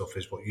outcome stuff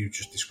is what you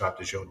just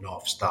described as your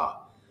North Star.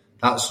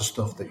 That's the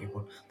stuff that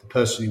the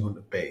person you want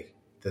to be,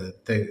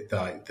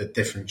 the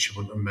difference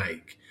you want to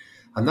make.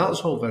 And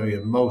that's all very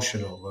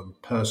emotional and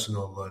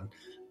personal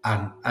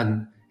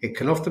and it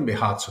can often be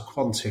hard to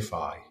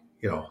quantify.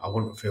 I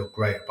want to feel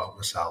great about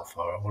myself,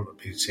 or I want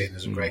to be seen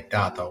as a great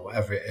dad, or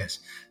whatever it is.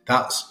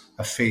 That's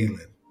a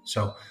feeling.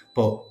 So,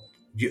 but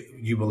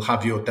you will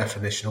have your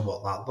definition of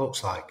what that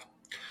looks like.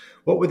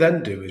 What we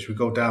then do is we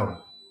go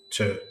down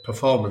to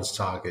performance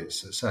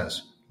targets that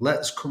says,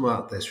 let's come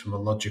at this from a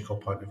logical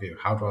point of view.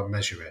 How do I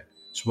measure it?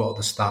 So what are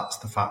the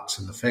stats, the facts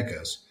and the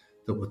figures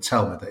that would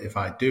tell me that if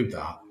I do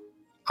that,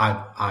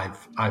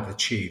 I've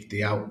achieved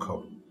the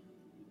outcome?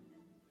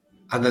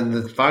 And then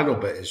the final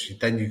bit is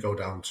then you go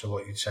down to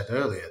what you said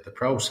earlier, the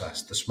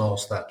process, the small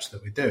steps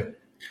that we do.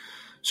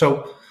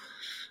 So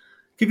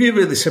give you a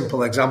really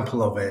simple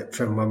example of it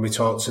from when we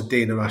talked to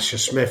Dina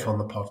Asher-Smith on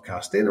the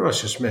podcast. Dina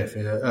Asher-Smith,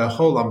 her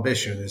whole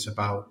ambition is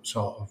about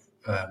sort of,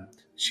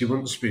 she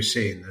wants to be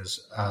seen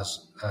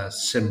as a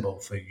symbol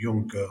for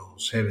young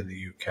girls here in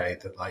the UK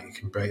that like you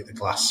can break the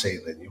glass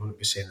ceiling. You want to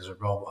be seen as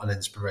an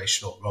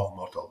inspirational role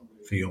model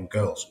for young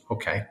girls.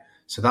 Okay,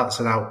 so that's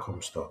an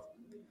outcome stuff.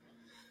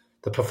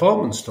 The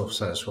performance stuff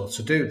says, well,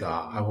 to do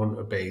that, I want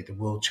to be the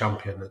world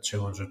champion at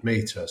 200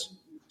 metres.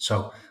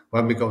 So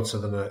when we go to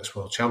the next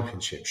World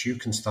Championships, you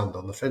can stand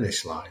on the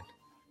finish line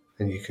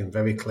and you can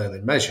very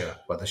clearly measure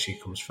whether she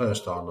comes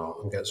first or not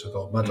and gets a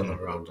gold medal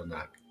around her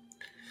neck.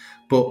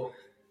 But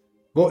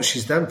what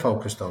she's then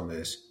focused on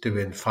is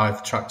doing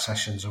 5 track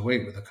sessions a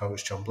week with her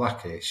coach, John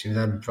Blackie. She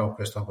then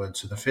focused on going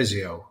to the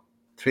physio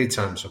 3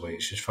 times a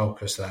week. She's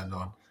focused then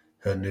on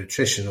her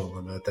nutritional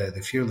and her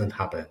daily fueling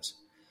habits.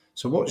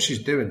 So what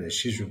she's doing is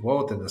she's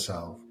rewarding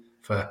herself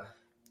for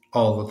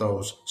all of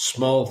those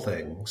small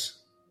things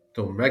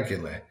done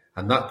regularly.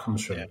 And that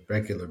comes from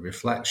regular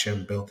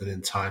reflection, building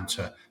in time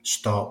to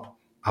stop,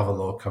 have a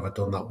look, have I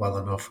done that well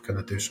enough? Can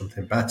I do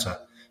something better?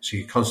 So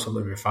you're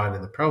constantly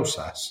refining the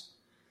process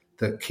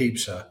that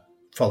keeps her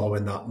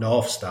following that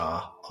North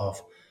Star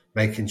of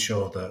making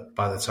sure that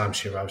by the time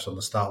she arrives on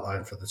the start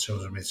line for the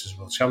 200 metres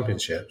World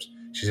Championships,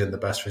 she's in the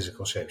best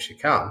physical shape she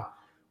can,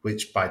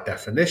 which by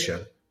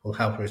definition will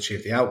help her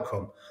achieve the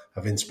outcome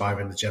of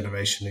inspiring a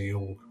generation of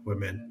young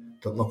women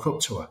that look up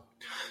to her.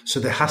 So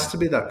there has to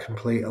be that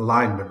complete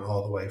alignment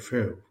all the way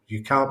through.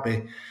 You can't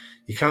be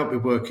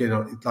working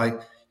on,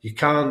 like, you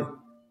can't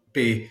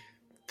be,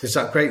 there's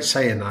that great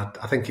saying,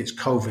 I think it's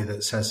Covey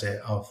that says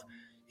it, of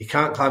you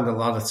can't climb the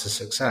ladder to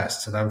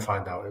success to then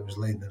find out it was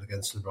leaning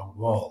against the wrong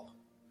wall.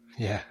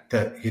 Yeah.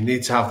 That you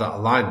need to have that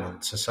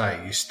alignment to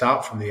say, you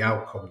start from the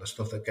outcome, the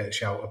stuff that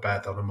gets you out of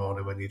bed on a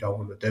morning when you don't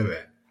want to do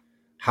it.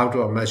 How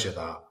do I measure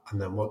that? And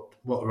then what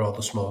are all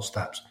the small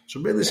steps? So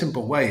a really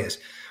simple way is,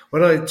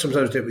 when I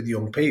sometimes do it with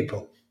young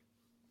people,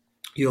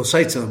 you'll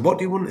say to them, what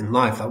do you want in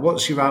life? Like,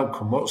 what's your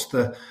outcome? What's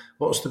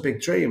the big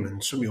dream?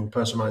 And some young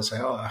person might say,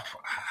 I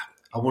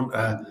want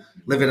to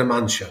live in a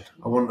mansion.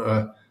 I want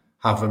to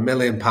have £1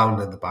 million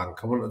in the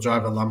bank. I want to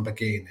drive a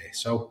Lamborghini.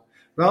 So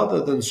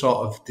rather than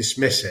sort of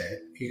dismiss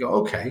it, you go,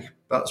 okay,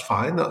 that's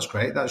fine. That's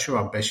great. That's your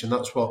ambition.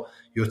 That's what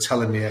you're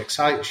telling me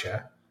excites you.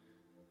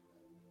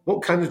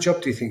 What kind of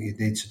job do you think you'd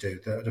need to do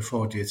that would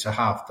afford you to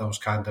have those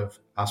kind of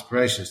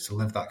aspirations, to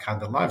live that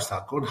kind of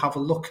lifestyle? Go and have a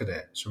look at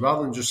it. So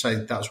rather than just say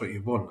that's what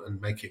you want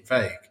and make it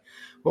vague,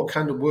 what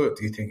kind of work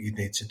do you think you'd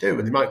need to do?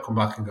 And they might come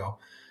back and go,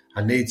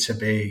 I need to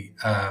be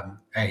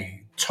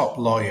a top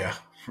lawyer,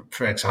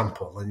 for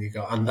example. And you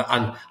go, and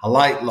I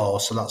like law,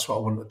 so that's what I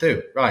want to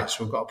do. Right,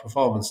 so we've got a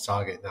performance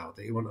target now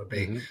that you want to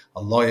be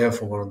a lawyer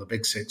for one of the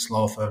big 6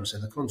 law firms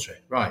in the country.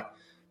 Right,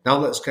 now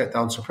let's get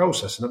down to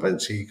process. And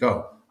eventually you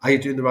go, are you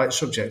doing the right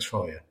subjects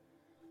for you?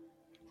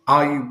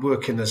 Are you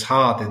working as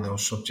hard in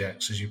those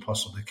subjects as you're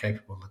possibly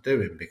capable of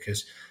doing?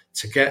 Because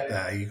to get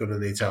there, you're going to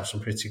need to have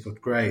some pretty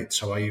good grades.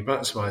 So are you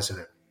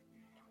maximising it?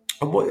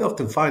 And what you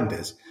often find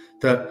is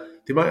that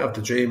they might have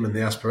the dream and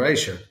the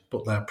aspiration,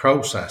 but their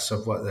process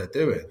of what they're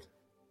doing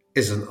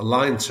isn't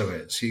aligned to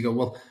it. So you go,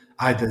 well,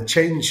 either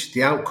change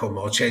the outcome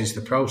or change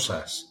the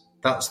process.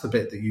 That's the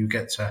bit that you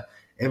get to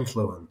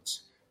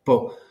influence.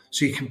 But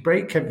so you can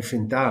break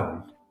everything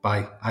down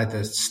by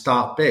either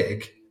start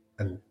big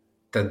and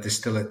then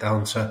distill it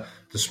down to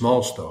the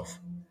small stuff,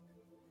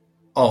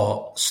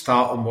 or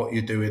start on what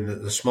you're doing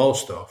at the small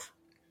stuff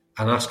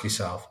and ask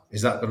yourself,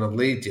 is that going to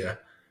lead you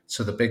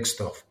to the big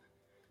stuff?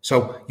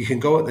 So you can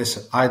go at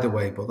this either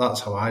way, but that's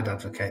how I'd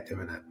advocate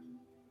doing it.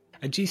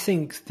 And do you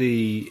think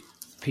the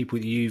people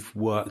that you've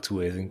worked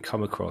with and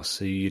come across,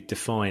 who you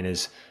define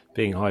as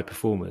being high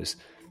performers,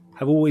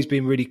 have always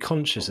been really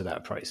conscious of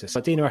that process?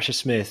 Like Dina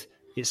Asher-Smith,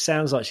 it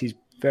sounds like she's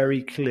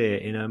very clear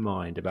in her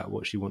mind about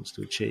what she wants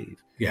to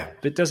achieve. Yeah.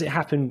 But does it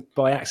happen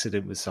by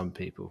accident with some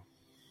people?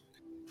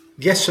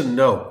 Yes and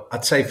no.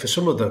 I'd say for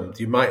some of them,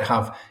 you might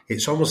have,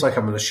 it's almost like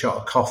having a shot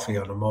of coffee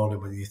on a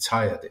morning when you're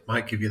tired. It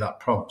might give you that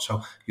prompt.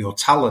 So your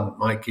talent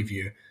might give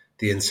you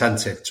the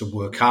incentive to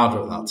work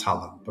harder at that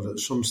talent. But at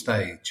some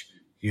stage,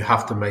 you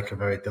have to make a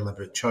very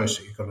deliberate choice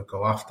that you're going to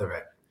go after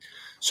it.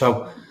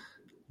 So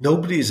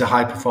nobody is a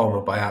high performer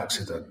by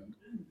accident.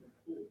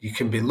 You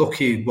can be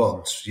lucky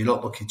once, you're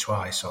not lucky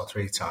twice or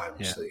 3 times.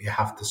 Yeah. That you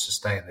have to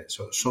sustain it.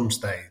 So at some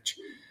stage,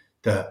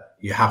 that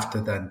you have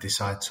to then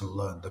decide to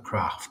learn the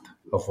craft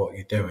of what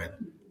you're doing,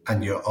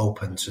 and you're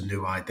open to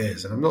new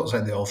ideas. And I'm not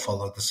saying they all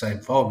follow the same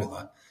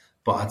formula,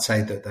 but I'd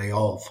say that they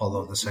all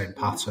follow the same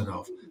pattern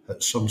of,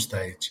 at some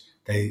stage,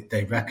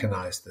 they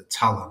recognise that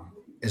talent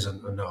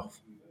isn't enough.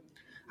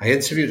 I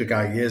interviewed a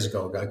guy years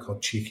ago, a guy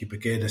called Cheeky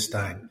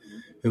Begiristain,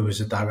 who was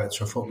a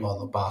director of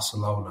football at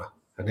Barcelona.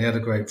 And he had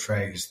a great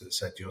phrase that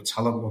said, your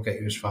talent will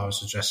get you as far as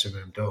the dressing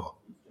room door.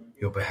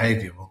 Your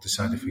behaviour will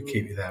decide if we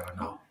keep you there or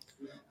not.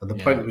 And the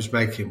point he was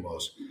making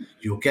was,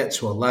 you'll get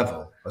to a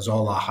level, as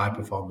all our high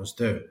performers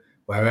do,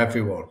 where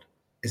everyone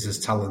is as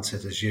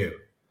talented as you.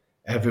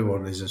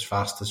 Everyone is as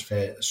fast, as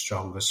fit, as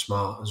strong, as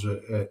smart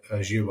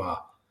as you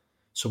are.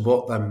 So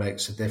what then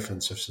makes a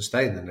difference of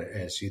sustaining it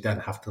is you then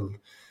have to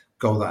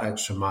go that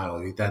extra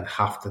mile. You then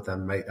have to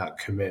then make that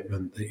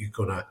commitment that you're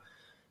going to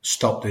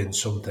stop doing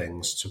some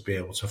things to be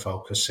able to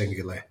focus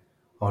singularly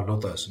on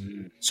others.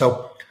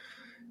 So,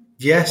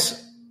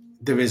 yes,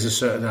 there is a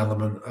certain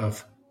element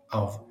of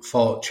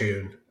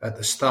fortune at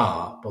the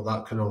start, but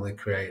that can only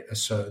create a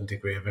certain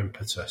degree of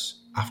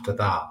impetus. After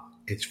that,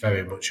 it's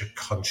very much a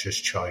conscious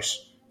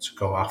choice to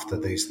go after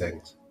these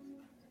things.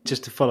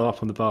 Just to follow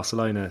up on the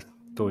Barcelona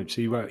point,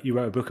 so you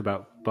wrote a book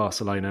about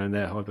Barcelona and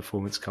their high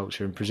performance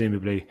culture, and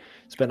presumably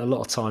spent a lot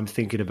of time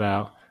thinking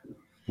about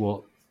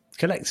what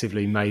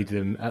collectively made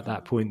them at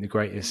that point the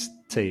greatest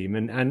team,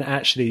 and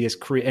actually has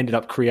ended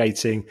up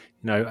creating,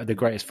 the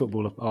greatest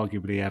footballer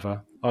arguably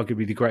ever,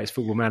 arguably the greatest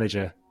football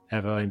manager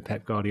ever in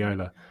Pep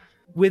Guardiola.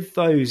 With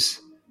those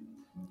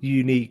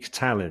unique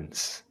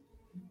talents,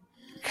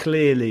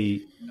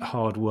 clearly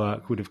hard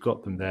work would have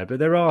got them there, but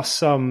there are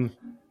some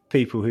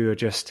people who are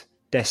just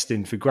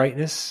destined for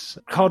greatness.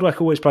 Hard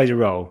work always plays a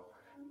role,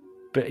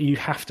 but you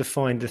have to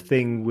find the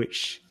thing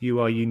which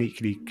you are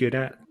uniquely good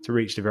at to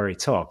reach the very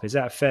top. Is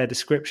that a fair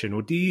description?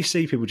 Or do you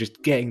see people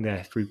just getting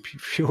there through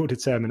pure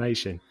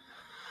determination?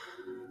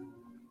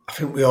 I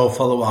think we all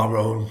follow our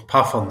own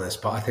path on this,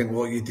 but I think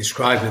what you're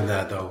describing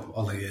there, though,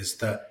 Ollie, is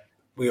that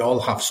we all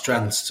have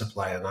strengths to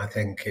play, and I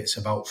think it's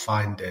about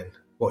finding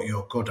what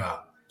you're good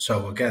at.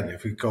 So again,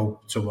 if we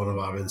go to one of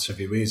our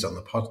interviewees on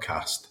the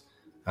podcast,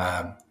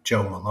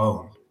 Joe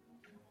Malone.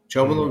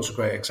 Joe Malone's a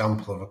great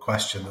example of a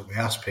question that we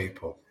ask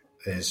people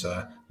is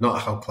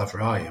not how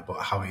clever are you, but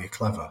how are you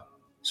clever?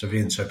 So the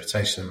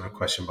interpretation of a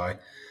question by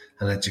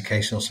an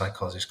educational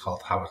psychologist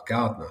called Howard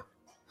Gardner.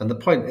 And the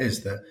point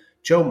is that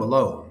Joe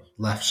Malone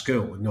left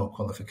school with no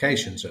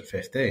qualifications at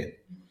 15.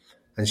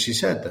 And she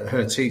said that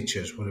her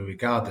teachers would have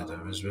regarded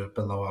her as a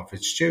below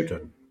average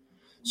student.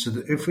 So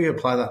that if we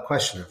apply that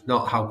question of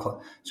not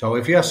how, so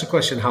if you ask the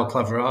question, how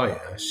clever are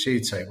you?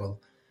 She'd say, well,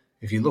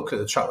 if you look at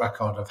the track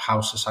record of how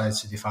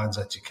society defines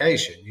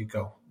education, you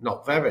go,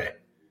 not very.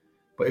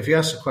 But if you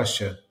ask the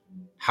question,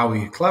 how are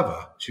you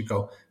clever? She'd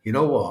go, you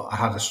know what? I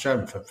had a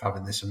strength of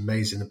having this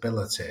amazing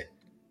ability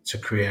to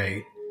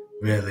create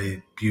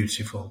really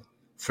beautiful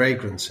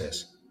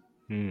fragrances.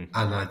 And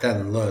I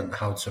then learned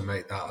how to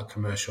make that a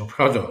commercial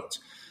product.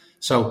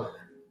 So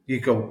you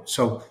go,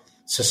 so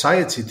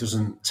society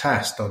doesn't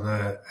test on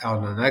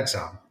an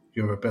exam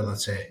your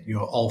ability,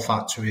 your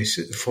olfactory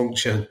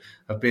function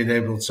of being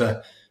able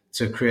to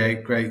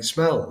create great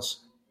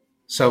smells.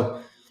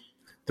 So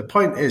the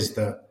point is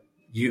that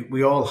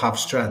we all have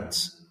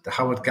strengths. The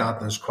Howard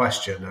Gardner's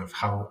question of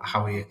how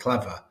are you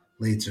clever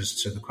leads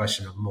us to the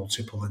question of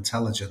multiple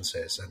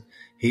intelligences. And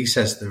he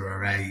says there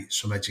are 8,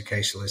 some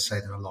educationalists say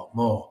there are a lot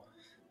more.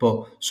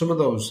 But some of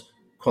those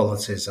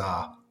qualities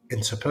are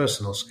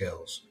interpersonal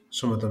skills.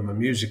 Some of them are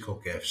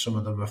musical gifts. Some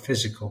of them are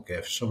physical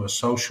gifts. Some are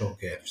social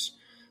gifts.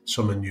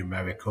 Some are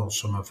numerical.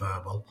 Some are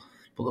verbal.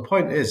 But the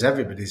point is,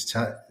 everybody's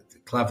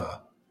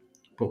clever,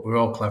 but we're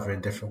all clever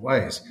in different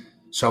ways.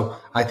 So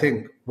I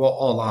think what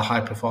all our high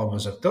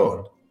performers have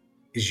done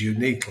is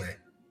uniquely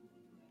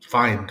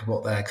find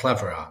what they're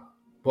clever at,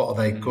 what are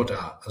they good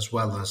at, as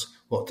well as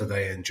what do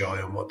they enjoy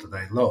and what do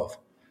they love.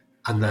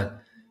 And then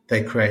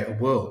they create a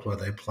world where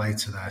they play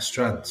to their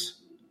strengths.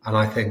 And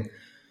I think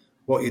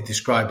what you're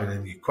describing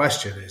in your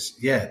question is,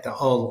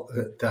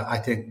 that I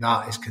think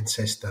that is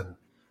consistent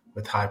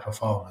with high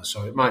performance.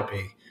 So it might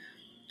be,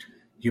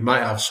 you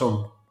might have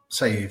some,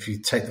 say, if you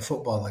take the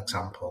football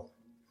example,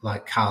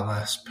 like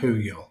Carles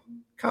Puyol.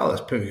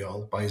 Carles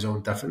Puyol, by his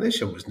own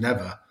definition, was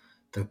never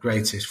the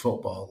greatest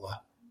footballer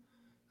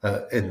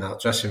in that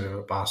dressing room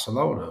at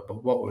Barcelona.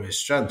 But what were his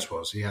strengths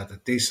was he had a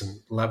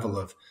decent level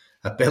of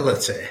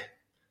ability,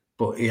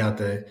 but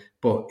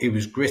he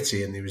was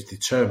gritty and he was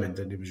determined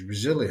and he was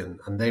resilient,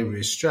 and they were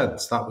his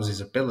strengths. That was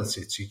his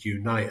ability to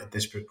unite a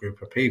disparate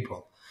group of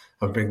people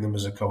and bring them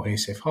as a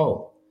cohesive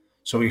whole.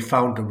 So he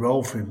found a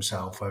role for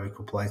himself where he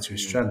could play to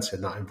his strengths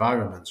in that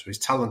environment. So his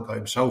talent got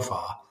him so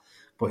far,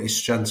 but his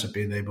strengths of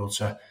being able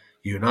to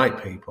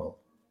unite people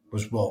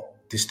was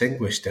what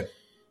distinguished him.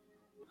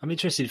 I'm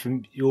interested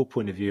from your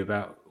point of view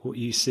about what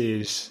you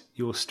see as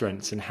your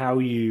strengths and how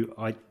you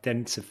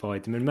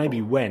identified them, and maybe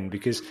when,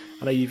 because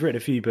I know you've written a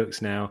few books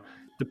now.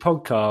 The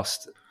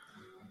podcast,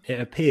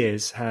 it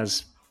appears,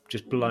 has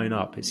just blown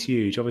up. It's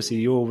huge. Obviously,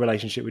 your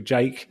relationship with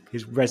Jake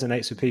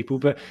resonates with people,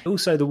 but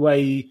also the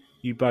way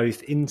you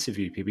both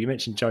interview people. You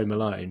mentioned Jo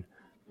Malone.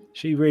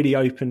 She really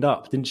opened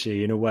up, didn't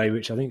she, in a way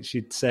which I think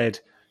she'd said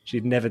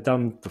she'd never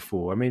done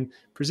before. I mean,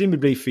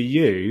 presumably for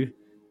you,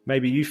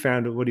 maybe you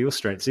found that one of your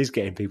strengths is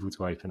getting people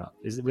to open up.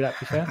 Would that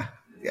be fair?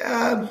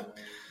 Yeah,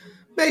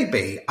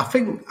 maybe. I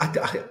think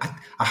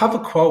I have a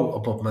quote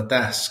above my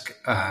desk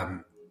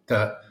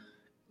that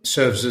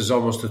serves as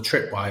almost a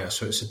tripwire,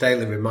 so it's a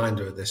daily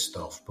reminder of this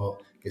stuff.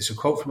 But it's a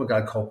quote from a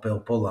guy called Bill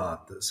Bullard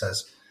that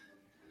says,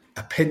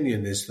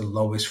 opinion is the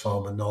lowest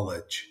form of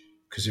knowledge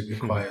because it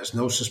requires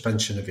no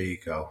suspension of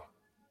ego.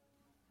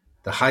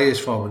 The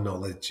highest form of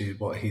knowledge,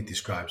 what he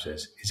describes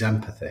as, is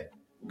empathy,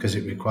 because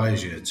it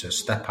requires you to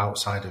step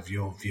outside of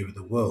your view of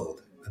the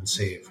world and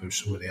see it through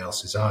somebody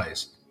else's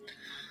eyes.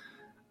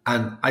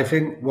 And I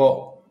think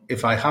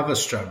if I have a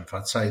strength,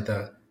 I'd say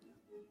that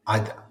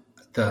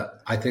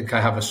I think I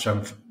have a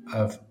strength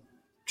of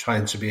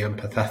trying to be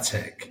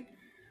empathetic,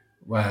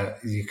 where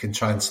you can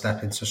try and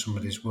step into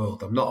somebody's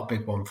world. I'm not a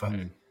big one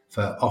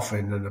for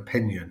offering an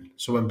opinion.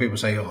 So when people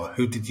say, "Oh,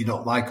 who did you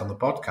not like on the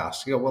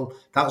podcast?" You go, "Well,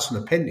 that's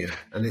an opinion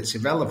and it's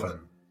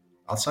irrelevant."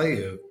 I'll tell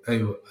you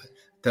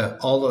that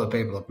all of the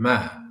people I've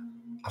met,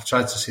 I've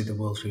tried to see the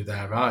world through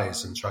their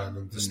eyes and try and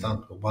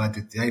understand, well, why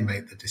did they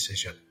make the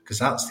decision? Because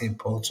that's the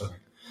important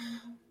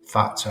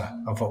factor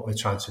of what we're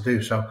trying to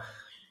do. So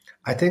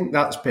I think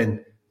that's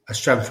been a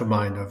strength of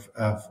mine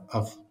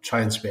of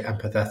trying to be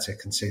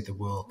empathetic and see the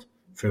world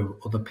through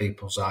other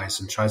people's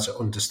eyes and try to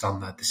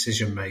understand their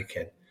decision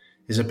making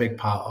is a big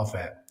part of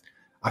it.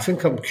 I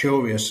think I'm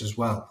curious as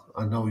well.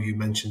 I know you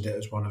mentioned it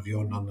as one of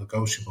your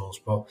non-negotiables,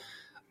 but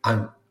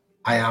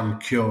I am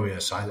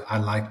curious. I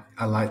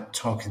like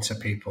talking to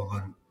people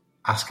and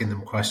asking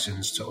them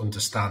questions to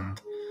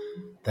understand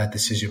their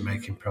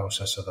decision-making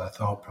process or their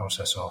thought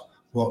process or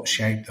what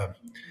shaped them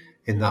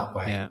in that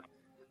way.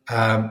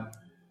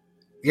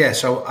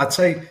 So I'd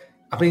say,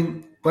 I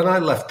mean, when I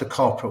left the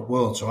corporate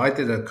world, so I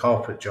did a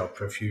corporate job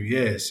for a few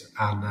years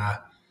and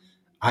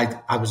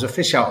I was a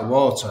fish out of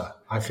water.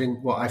 I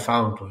think what I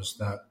found was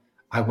that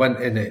I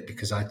went in it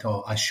because I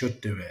thought I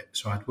should do it.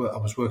 So I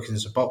was working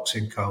as a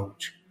boxing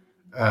coach,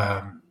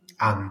 and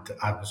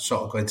I was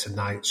sort of going to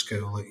night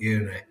school at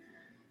uni.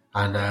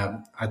 And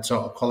I'd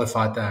sort of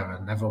qualified there,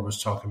 and everyone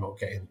was talking about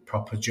getting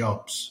proper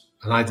jobs.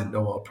 And I didn't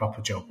know what a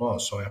proper job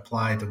was, so I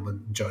applied and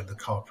went and joined the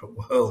corporate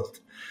world.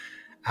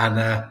 And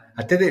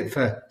I did it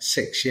for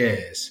 6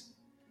 years,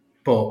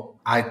 but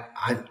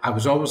I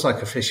was always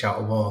like a fish out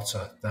of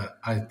water. That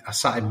I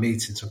sat in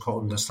meetings and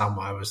couldn't understand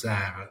why I was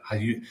there.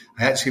 I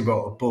actually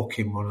wrote a book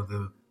in one of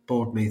the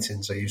board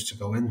meetings I used to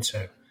go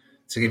into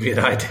to give you an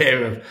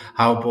idea of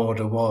how bored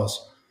I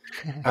was.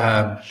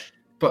 But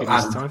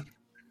time.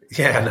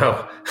 Yeah, I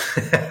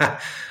know.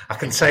 I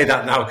can say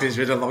that now because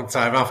it's been a long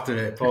time after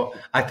it. But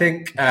I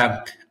think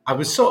I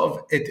was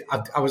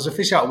I was a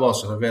fish out of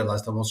water, and I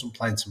realised I wasn't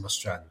playing to my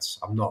strengths.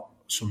 I'm not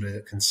somebody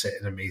that can sit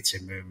in a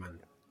meeting room and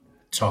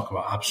talk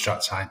about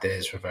abstract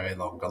ideas for very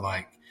long. I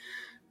like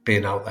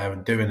being out there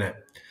and doing it.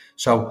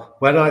 So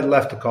when I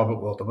left the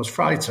corporate world, I was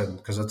frightened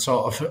because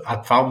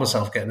I'd found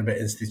myself getting a bit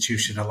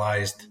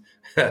institutionalised,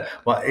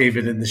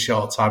 even in the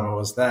short time I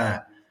was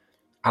there.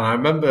 And I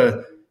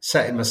remember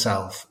setting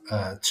myself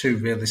 2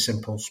 really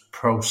simple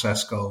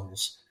process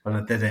goals when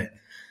I did it.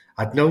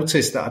 I'd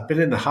noticed that I'd been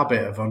in the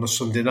habit of, on a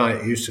Sunday night,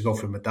 I used to go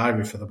through my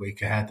diary for the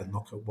week ahead and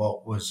look at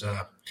what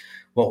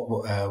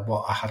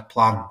I had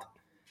planned.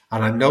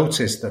 And I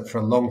noticed that for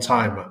a long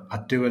time,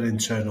 I'd do an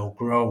internal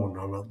groan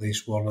on at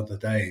least one of the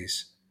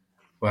days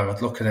where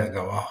I'd look at it and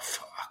go, I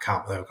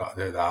can't believe I've got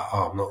to do that.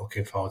 I'm not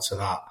looking forward to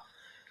that.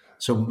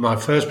 So my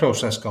first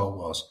process goal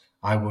was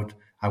I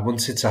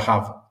wanted to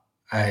have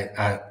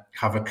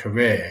a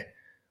career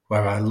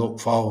where I look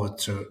forward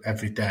to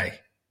every day.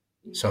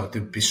 So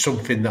there'd be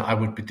something that I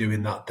would be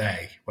doing that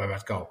day where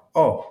I'd go,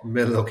 I'm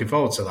really looking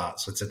forward to that.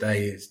 So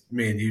today is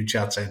me and you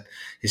chatting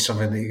is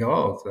something that you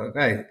go,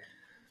 okay.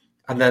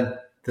 And then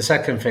the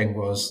second thing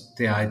was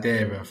the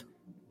idea of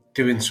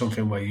doing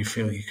something where you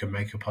feel you can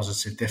make a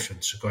positive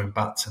difference. So going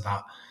back to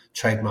that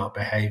trademark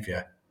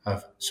behaviour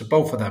so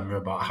both of them are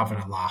about having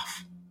a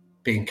laugh,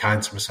 being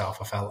kind to myself.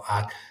 I felt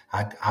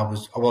I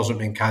wasn't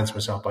being kind to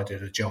myself by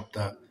doing a job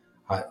that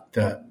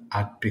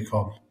I'd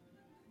become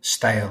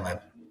stale in.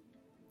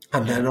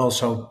 And then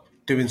also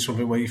doing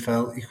something where you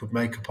felt you could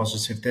make a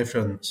positive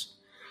difference.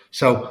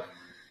 So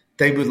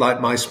they were like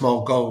my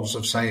small goals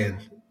of saying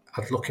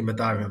I'd look in my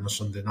diary on a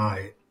Sunday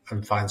night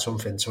and find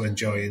something to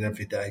enjoy in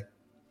every day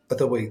of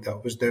the week that I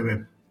was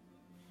doing.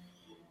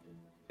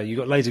 You've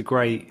got loads of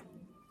great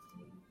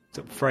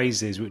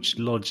phrases which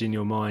lodge in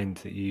your mind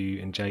that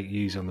you and Jake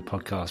use on the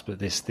podcast, but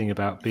this thing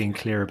about being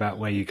clear about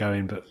where you're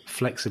going but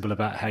flexible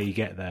about how you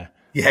get there.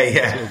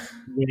 Yeah. Sort of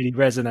really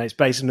resonates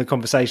based on the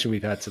conversation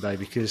we've had today,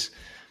 because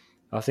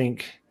I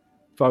think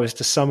if I was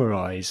to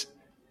summarise,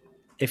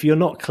 if you're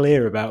not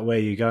clear about where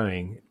you're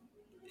going,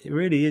 it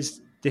really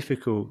is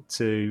difficult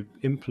to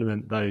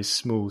implement those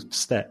small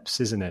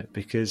steps, isn't it?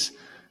 Because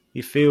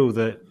you feel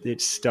that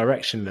it's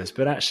directionless,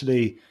 but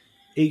actually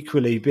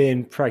equally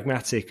being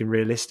pragmatic and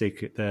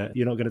realistic that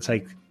you're not going to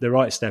take the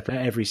right step at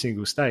every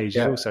single stage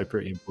is also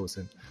pretty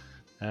important.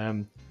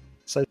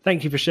 So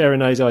thank you for sharing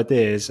those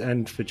ideas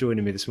and for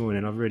joining me this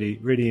morning. I've really,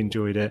 really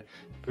enjoyed it.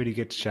 Really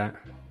good to chat.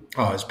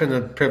 It's been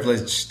a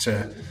privilege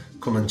to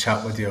come and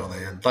chat with you,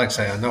 Ollie. And like I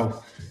say, I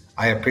know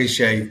I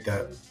appreciate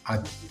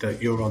that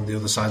you're on the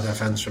other side of the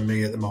fence from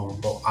me at the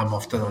moment, but I'm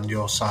often on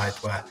your side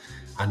where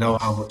I know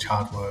how much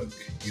hard work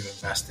you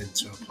invest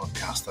into a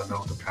podcast. I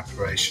know the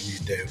preparation you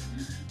do.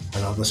 I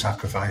know the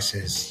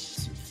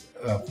sacrifices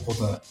of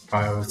other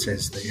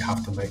priorities that you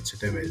have to make to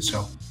do it.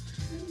 So,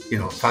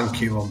 thank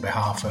you on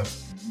behalf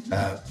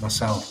of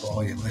myself, but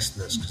all your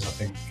listeners, because I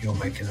think you're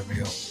making a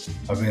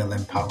real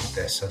impact with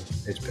this, and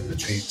it's been a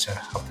treat to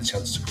have the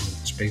chance to come and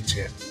speak to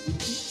you.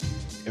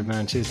 Good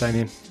man. Cheers,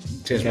 Damien.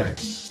 Cheers,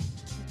 mate.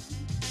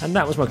 And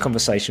that was my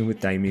conversation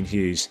with Damien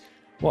Hughes.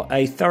 What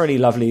a thoroughly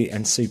lovely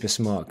and super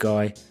smart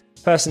guy.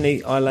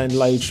 Personally, I learned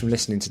loads from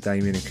listening to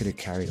Damien and could have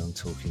carried on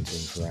talking to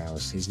him for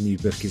hours. His new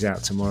book is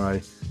out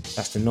tomorrow.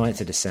 That's the 9th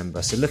of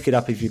December, so look it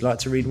up if you'd like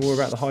to read more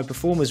about the high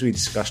performers we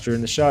discussed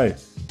during the show.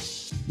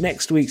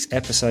 Next week's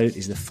episode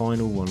is the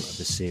final one of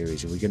the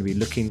series, and we're going to be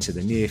looking to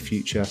the near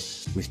future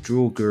with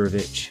Dror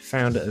Gurevich,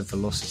 founder of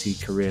Velocity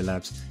Career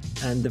Labs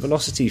and the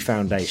Velocity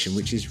Foundation,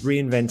 which is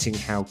reinventing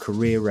how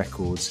career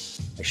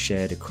records are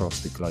shared across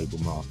the global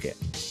market.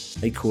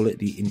 They call it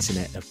the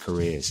Internet of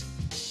Careers.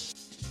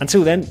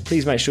 Until then,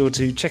 please make sure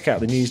to check out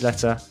the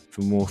newsletter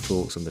for more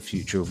thoughts on the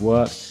future of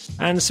work,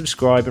 and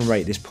subscribe and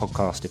rate this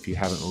podcast if you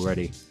haven't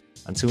already.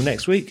 Until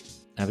next week,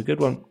 have a good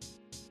one.